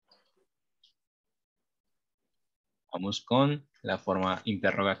 Vamos con la forma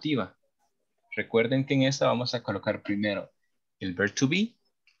interrogativa. Recuerden que en esta vamos a colocar primero el verb to be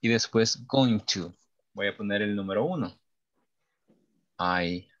y después going to. Voy a poner el número 1.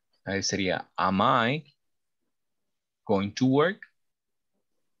 Ahí sería, am I going to work?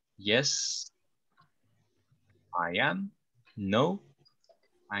 Yes, I am. No,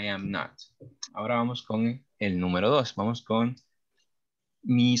 I am not. Ahora vamos con el número 2. Vamos con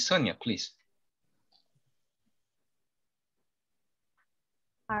mi Sonia, please.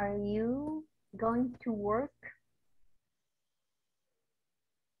 Are you going to work?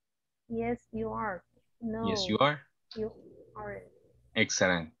 Yes, you are. No. Yes, you are. You aren't.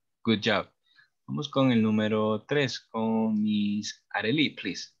 Excellent. Good job. Vamos con el número 3, con Miss Arely,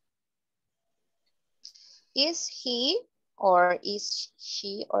 please. Is he or is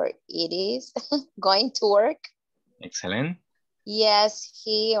she or it is going to work? Excellent. Yes,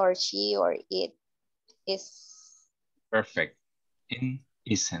 he or she or it is. Perfect. In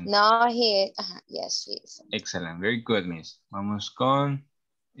isn't. No, he, yes, she is. Excellent. Very good, Miss. Vamos con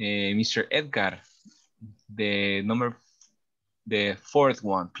Mr. Edgar. The fourth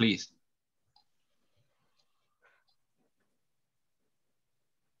one, please.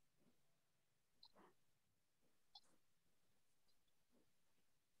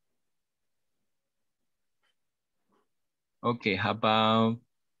 Okay, how about,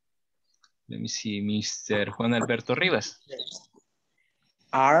 let me see, Mr. Juan Alberto Rivas.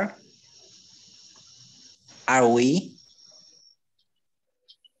 Are we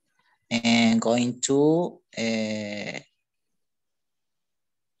and going to,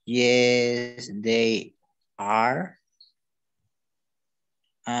 yes, they are.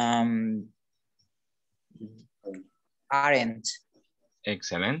 Aren't.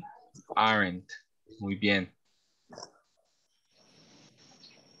 Excellent. Aren't. Muy bien.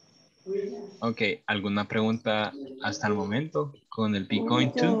 Ok, ¿alguna pregunta hasta el momento con el be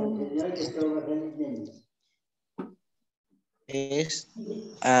going to? Es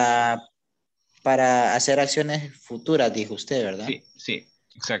para hacer acciones futuras, dijo usted, ¿verdad? Sí, sí,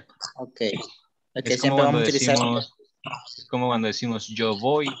 exacto. Ok. Es como siempre vamos a utilizar. Es como cuando decimos yo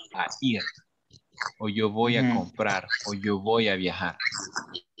voy a ir, o yo voy a comprar, o yo voy a viajar.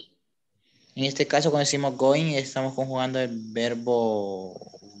 En este caso, cuando decimos going, estamos conjugando el verbo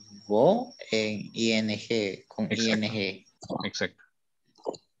go en ing, con Exacto. ing. Exacto.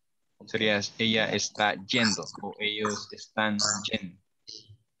 Sería ella está yendo o ellos están yendo.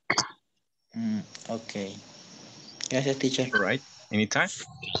 Ok. Gracias, teacher. All right. Anytime.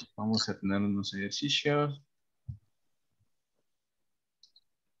 Vamos a tener unos ejercicios.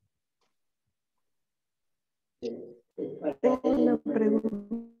 Tengo una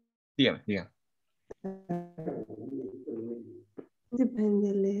pregunta. Dígame. Depende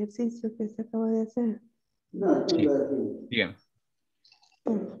del ejercicio que se acaba de hacer. Sí. Dígame.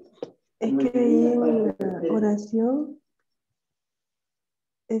 Es que ahí en la oración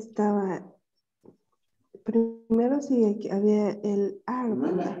estaba, primero sí había el are,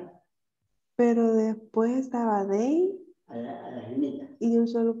 ¿verdad? Pero después estaba they y un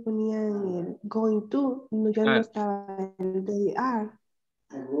solo ponían el going to, ya no estaba el they are.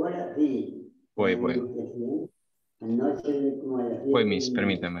 Voy, Miss,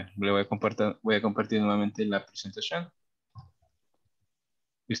 permítame. Le voy a compartir nuevamente la presentación.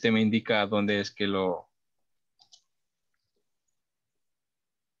 Y usted me indica dónde es que lo...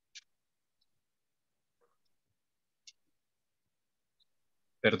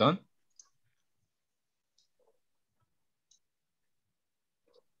 ¿Perdón?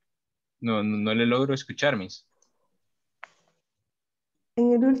 No le logro escuchar, Miss.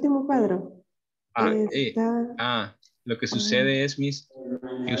 En el último cuadro. Lo que sucede es, Miss,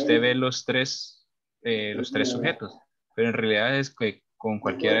 que usted ve los tres sujetos, pero en realidad es que con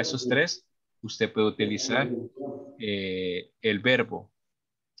cualquiera de esos tres, usted puede utilizar el verbo,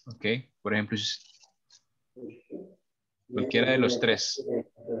 ¿ok? Por ejemplo, cualquiera de los tres.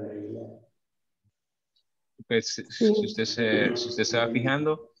 Pues si usted se va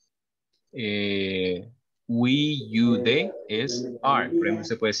fijando, we, you, they es are. Por ejemplo,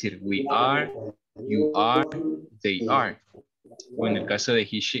 usted puede decir we are, you are, they are. O en el caso de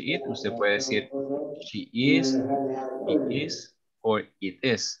he, she, it, usted puede decir she is, he is, or it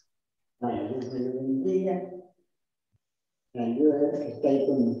is.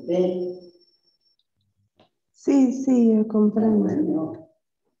 Sí, yo comprendo.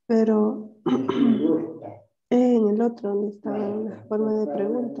 Pero en el otro donde está la forma de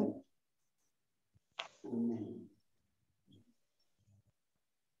pregunta.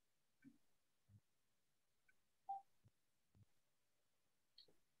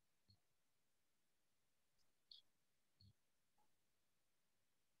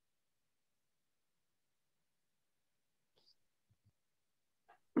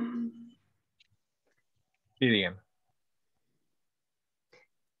 Sí, dígame.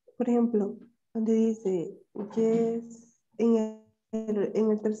 Por ejemplo, donde dice yes, en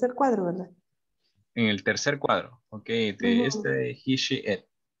el tercer cuadro, ¿verdad? En el tercer cuadro, ok, de este de he, she, it.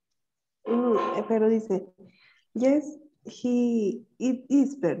 Pero dice yes, it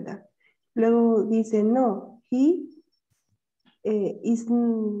is, ¿verdad? Luego dice no, he is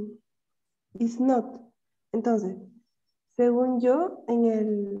not. Entonces, según yo, en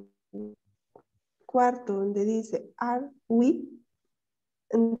el cuarto donde dice are we,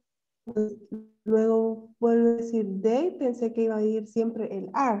 entonces, luego vuelvo a decir they, pensé que iba a ir siempre el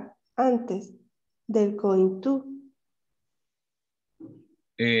are antes del going to.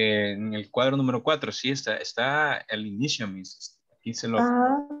 En el cuadro número 4, sí, está al inicio, aquí se lo...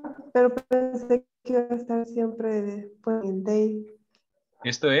 Pero pensé que iba a estar siempre después del they.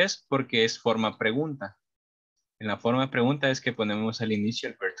 Esto es porque es forma pregunta. En la forma pregunta es que ponemos al inicio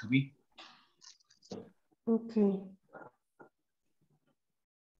el verb to be. Ok.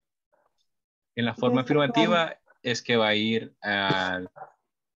 En la forma afirmativa es que va a ir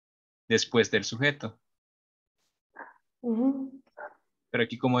después del sujeto. Pero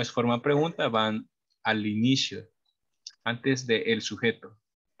aquí como es forma pregunta van al inicio, antes del sujeto.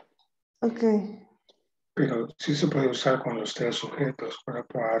 Ok. Pero sí se puede usar con los tres sujetos, por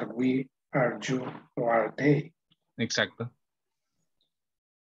ejemplo, are we, are you o are they. Exacto.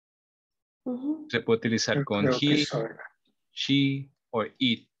 Se puede utilizar con he, she o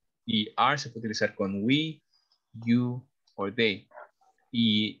it. Y are se puede utilizar con we, you o they.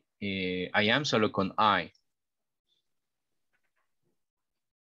 Y I am solo con I.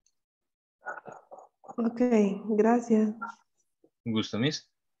 Ok, gracias. Un gusto,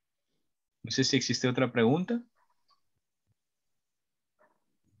 Miss. No sé si existe otra pregunta.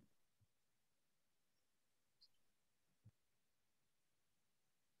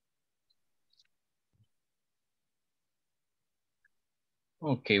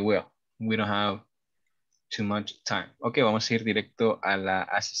 Ok, well, we don't have too much time. Ok, vamos a ir directo a la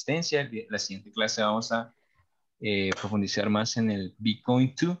asistencia. La siguiente clase vamos a profundizar más en el be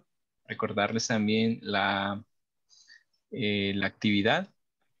going to. Recordarles también la actividad,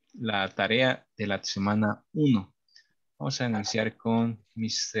 la tarea de la semana 1. Vamos a iniciar con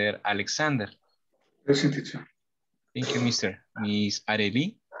Mr. Alexander. Present, teacher. Thank you, Mr. Miss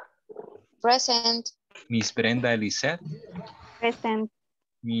Arely. Present. Miss Brenda Elisette. Present.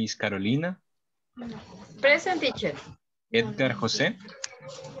 Miss Carolina. Present, teacher. Edgar José.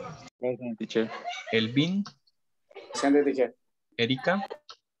 Present, teacher. Elvin. Present, teacher. Erika.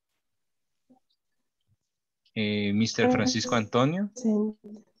 Mr. Francisco Antonio.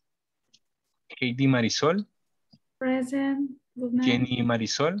 Heidi Marisol. Present. Good night. Jenny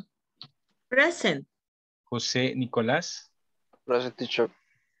Marisol. Present. José Nicolás. Present, teacher.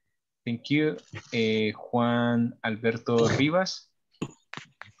 Thank you. Juan Alberto Rivas.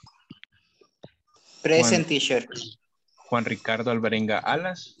 Present, teacher. Juan Ricardo Alvarenga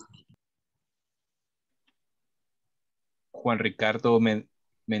Alas. Juan Ricardo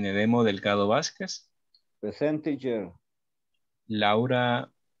Menedemo Delgado Vázquez. Present, teacher.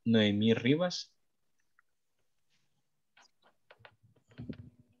 Laura Noemí Rivas.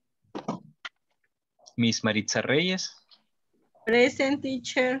 Miss Maritza Reyes. Present,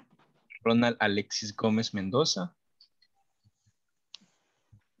 teacher. Ronald Alexis Gómez Mendoza.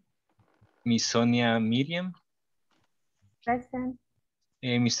 Miss Sonia Miriam. Present.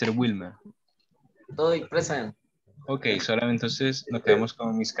 Mr. Wilmer. Estoy present. Ok, solamente entonces nos quedamos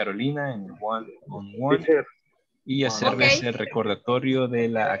con Miss Carolina en el one-on-one y hacerles el recordatorio de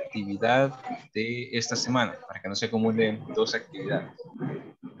la actividad de esta semana para que no se acumulen 2 actividades.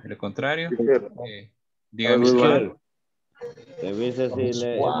 De lo contrario, dígame si Teacher, revise si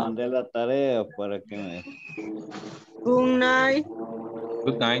le mandé la tarea para que me... Good night.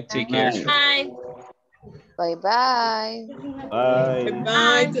 Good night, take Good care. night. Bye. Bye-bye. Bye.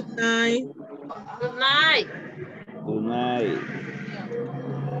 Bye. Good night. Good night. Good night.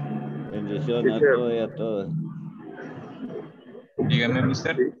 Bendiciones a todos y a todas. Dígame,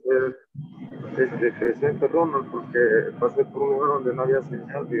 mister. Siento Ronald porque pasé por un lugar donde no había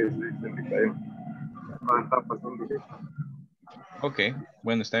señal y se me cayó. Está pasando ahorita. Ok,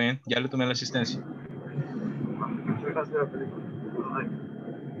 bueno, está bien. Ya le tomé la asistencia. Muchas gracias, Felipe.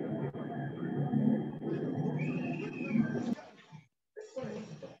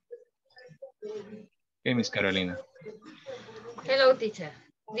 Ok, Miss Carolina. Hello, teacher.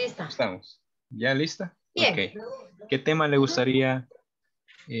 Lista. ¿Estamos? ¿Ya lista? Bien. Ok. ¿Qué tema le gustaría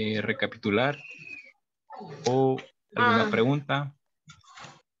recapitular? ¿O alguna pregunta?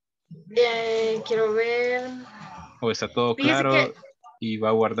 Quiero ver. ¿O está todo Fíjese claro que y va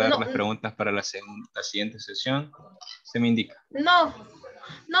a guardar no, las preguntas para la siguiente sesión? Se me indica. no,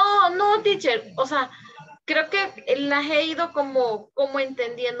 teacher. O sea, creo que las he ido como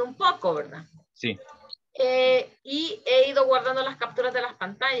entendiendo un poco, ¿verdad? Sí. Y he ido guardando las capturas de las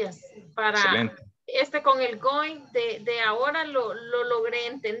pantallas para Excelente. con el going de ahora lo logré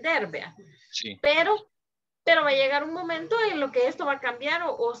entender, vea. Sí. Pero va a llegar un momento en lo que esto va a cambiar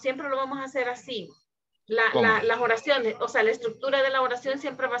o siempre lo vamos a hacer así. Las oraciones, o sea, la estructura de la oración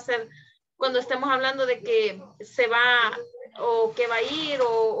siempre va a ser cuando estemos hablando de que se va o que va a ir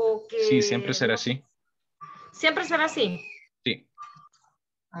o que... Sí, siempre será así. Siempre será así. Sí.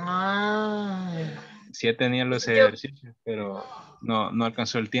 Ah. Sí he tenido los ejercicios, pero no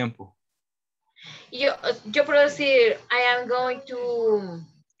alcanzó el tiempo. Yo puedo decir, I am going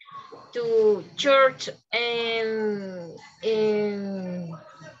to church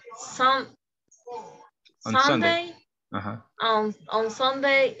Sunday. Ajá. On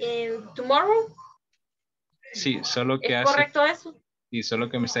Sunday in tomorrow. Sí, solo que ¿Es correcto eso? Y solo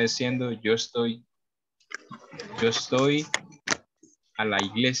que me está diciendo, yo estoy a la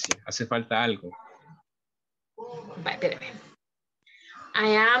iglesia. Hace falta algo. Espérame.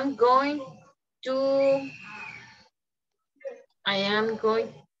 I am going to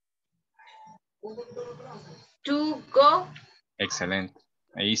go. Excelente.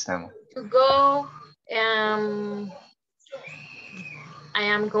 Ahí estamos. To go. I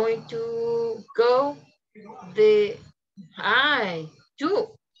am going to go.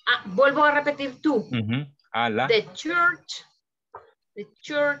 Vuelvo a repetir tú. A la. The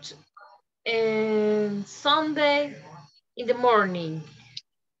church and Sunday in the morning.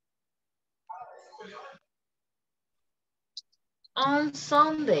 On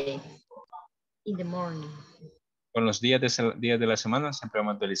Sunday in the morning. Con los días de la semana siempre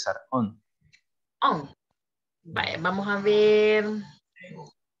vamos a utilizar on. On. Vale, vamos a ver.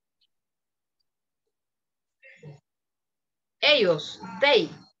 Ellos, they.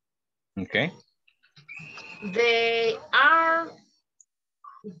 Okay. They are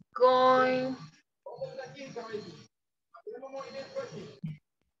going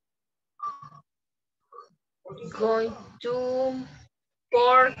to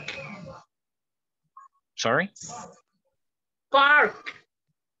park. Sorry? Park.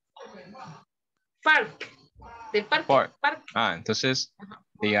 De parque. Park. Entonces,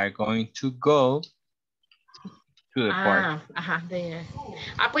 they are going to go to the park. Ajá.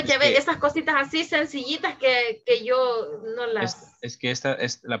 Pues ya ve, esas cositas así sencillitas que yo no las... Es que esta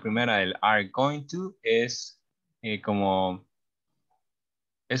es la primera, el are going to es como...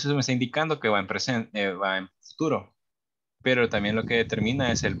 Eso me está indicando que va en presente, va en futuro. Pero también lo que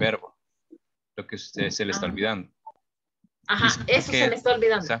determina es el verbo. Lo que usted se le está olvidando. Ajá, eso se me está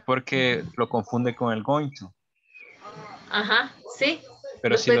olvidando. ¿Sabes por qué lo confunde con el going to? Ajá, sí.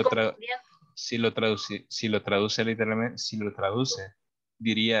 Pero si lo traduce literalmente,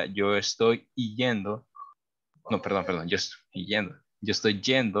 diría yo estoy yendo. No, perdón, yo estoy yendo. Yo estoy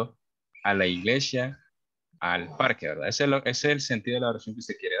yendo a la iglesia, al parque, ¿verdad? Ese es el sentido de la oración que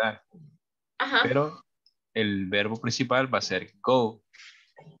usted quiere dar. Ajá. Pero el verbo principal va a ser go,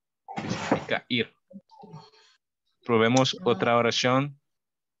 que significa ir. Probemos otra oración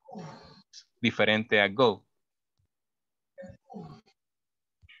diferente a go.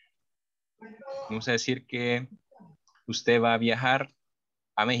 Vamos a decir que usted va a viajar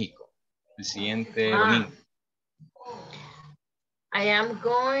a México el siguiente domingo. I am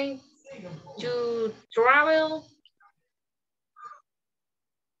going to travel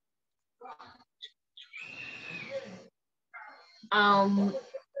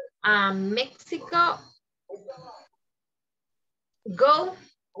Mexico. Go.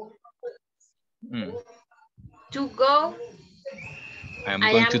 To go. I am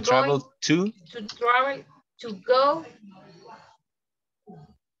going to travel to go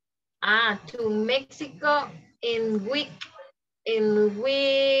To Mexico in week,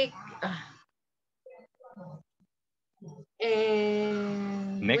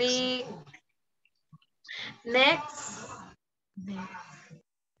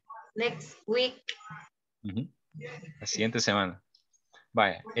 next week. La siguiente semana.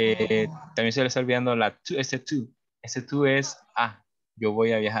 Vaya, también se le está olvidando ese to. Ese to es yo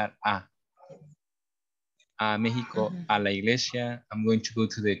voy a viajar a México, a la iglesia. I'm going to go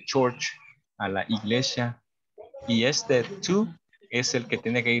to the church, a la iglesia. Y este to es el que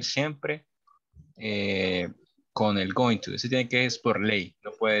tiene que ir siempre con el going to. Ese tiene que ir por ley.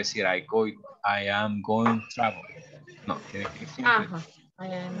 No puede decir I am going to travel. No, tiene que ir siempre.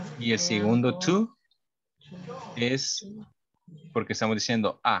 Y el segundo to es porque estamos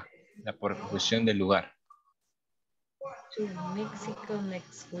diciendo la proposición del lugar. To Mexico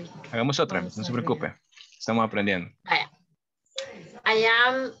next week. Hagamos otra, no se preocupe. Estamos aprendiendo. I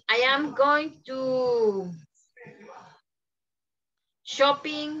am going to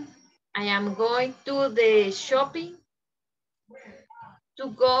shopping. I am going to the shopping to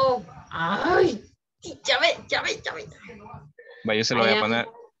go. Ay, ya ve. Va, yo se lo voy a poner.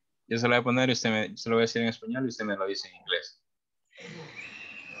 Yo se lo voy a poner y se lo voy a decir en español y usted me lo dice en inglés.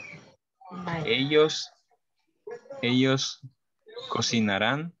 Ellos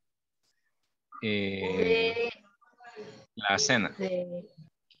cocinarán la cena.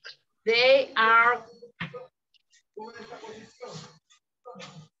 They are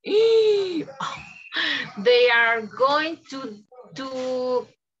going to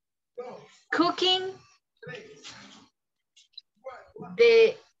cooking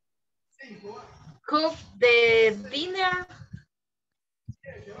cook the dinner.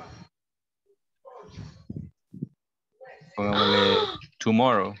 Pongámosle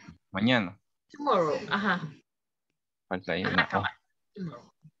tomorrow, mañana. Tomorrow, Falta ahí una O.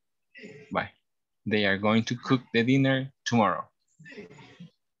 Bye. They are going to cook the dinner tomorrow.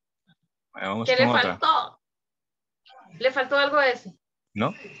 Vamos ¿Qué con le otra. faltó? ¿Le faltó algo a ese?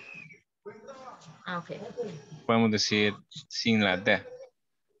 ¿No? Ok. Podemos decir sin la D.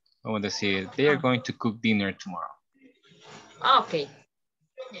 Podemos decir, they are going to cook dinner tomorrow. Ok.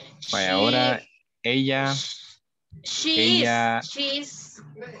 Vaya, ahora ella... She's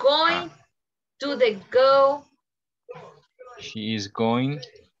going to the go. She is going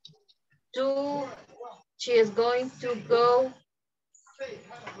to go.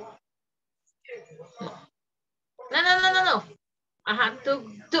 No.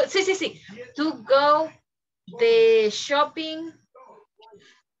 Sí. To go the shopping.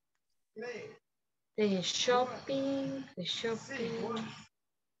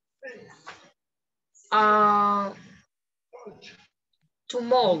 To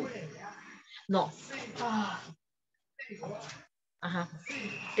mall. No.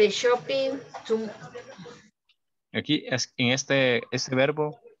 The shopping to. Aquí en este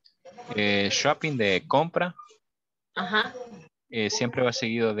verbo shopping de compra. Siempre va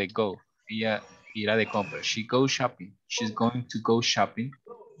seguido de go. Ella irá de compra. She goes shopping. She's going to go shopping.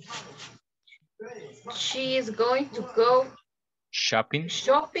 She is going to go shopping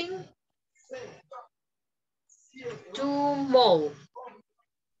to mall.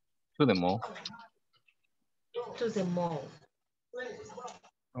 To the mall.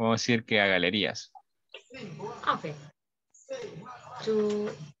 Vamos a decir que a galerías. Okay. To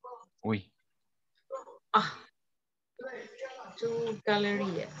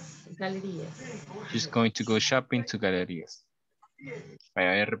galerías. She's going to go shopping to galerías.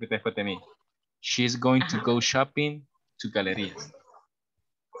 Vaya, repite después de mí. She's going to go shopping to galerías.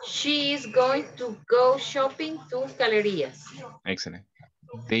 She is going to go shopping to galerías. Excellent.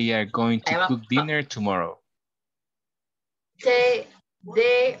 They are going to cook dinner tomorrow. They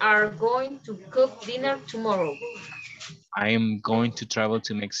are going to cook dinner tomorrow. I am going to travel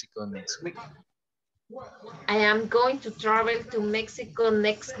to Mexico next week. I am going to travel to Mexico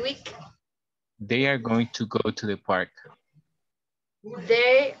next week. They are going to go to the park.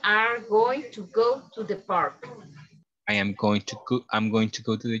 They are going to go to the park. I'm going to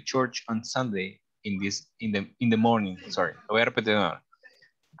go to the church on Sunday in the morning. Sorry. Lo voy a repetir de nuevo.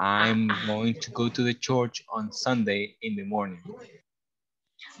 I'm going to go to the church on Sunday in the morning.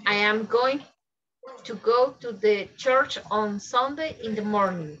 I am going to go to the church on Sunday in the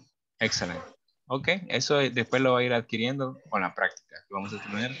morning. Excellent. Ok, eso después lo va a ir adquiriendo con la práctica. Vamos a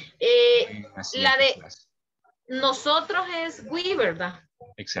tener la de clase. Nosotros es we, ¿verdad?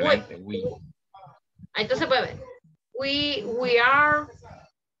 Excelente, we. Entonces, pues, we are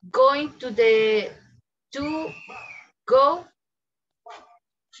going to go.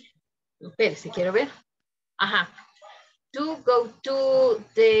 Espera, si quiero ver. to go to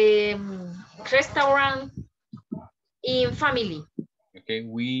the restaurant in family. Okay,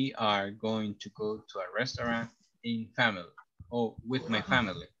 we are going to go to a restaurant in family. Oh, with my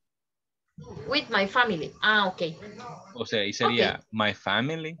family. With my family. Ah, okay. O sea, ahí sería, okay. My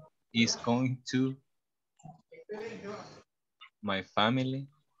family is going to... My family.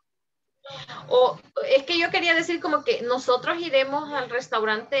 O es que yo quería decir como que nosotros iremos al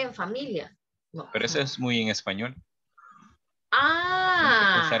restaurante en familia. No, pero eso es muy en español.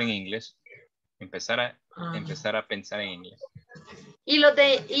 Ah. Pensar en inglés. Empezar a pensar en inglés. Y los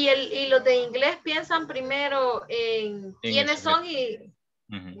de inglés piensan primero en quiénes son y...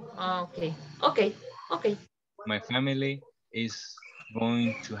 Ah, ok. My family is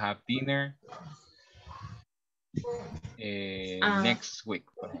going to have dinner next week.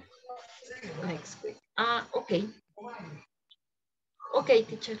 Next week. Ah, ok. Ok,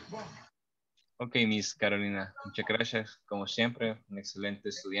 teacher. Ok, Miss Carolina. Muchas gracias. Como siempre, un excelente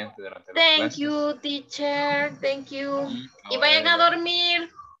estudiante durante las Thank clases. you, teacher. Thank you. Y vayan a dormir.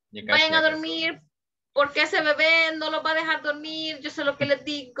 Vayan a dormir. Porque ese bebé no los va a dejar dormir. Yo sé lo que les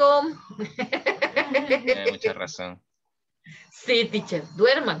digo. Tiene mucha razón. Sí, teacher.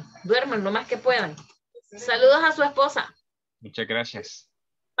 Duerman lo más que puedan. Saludos a su esposa. Muchas gracias.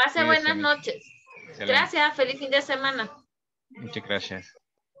 Pase buenas noches. Excelente. Gracias. Feliz fin de semana. Muchas gracias.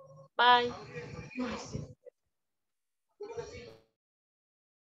 Bye.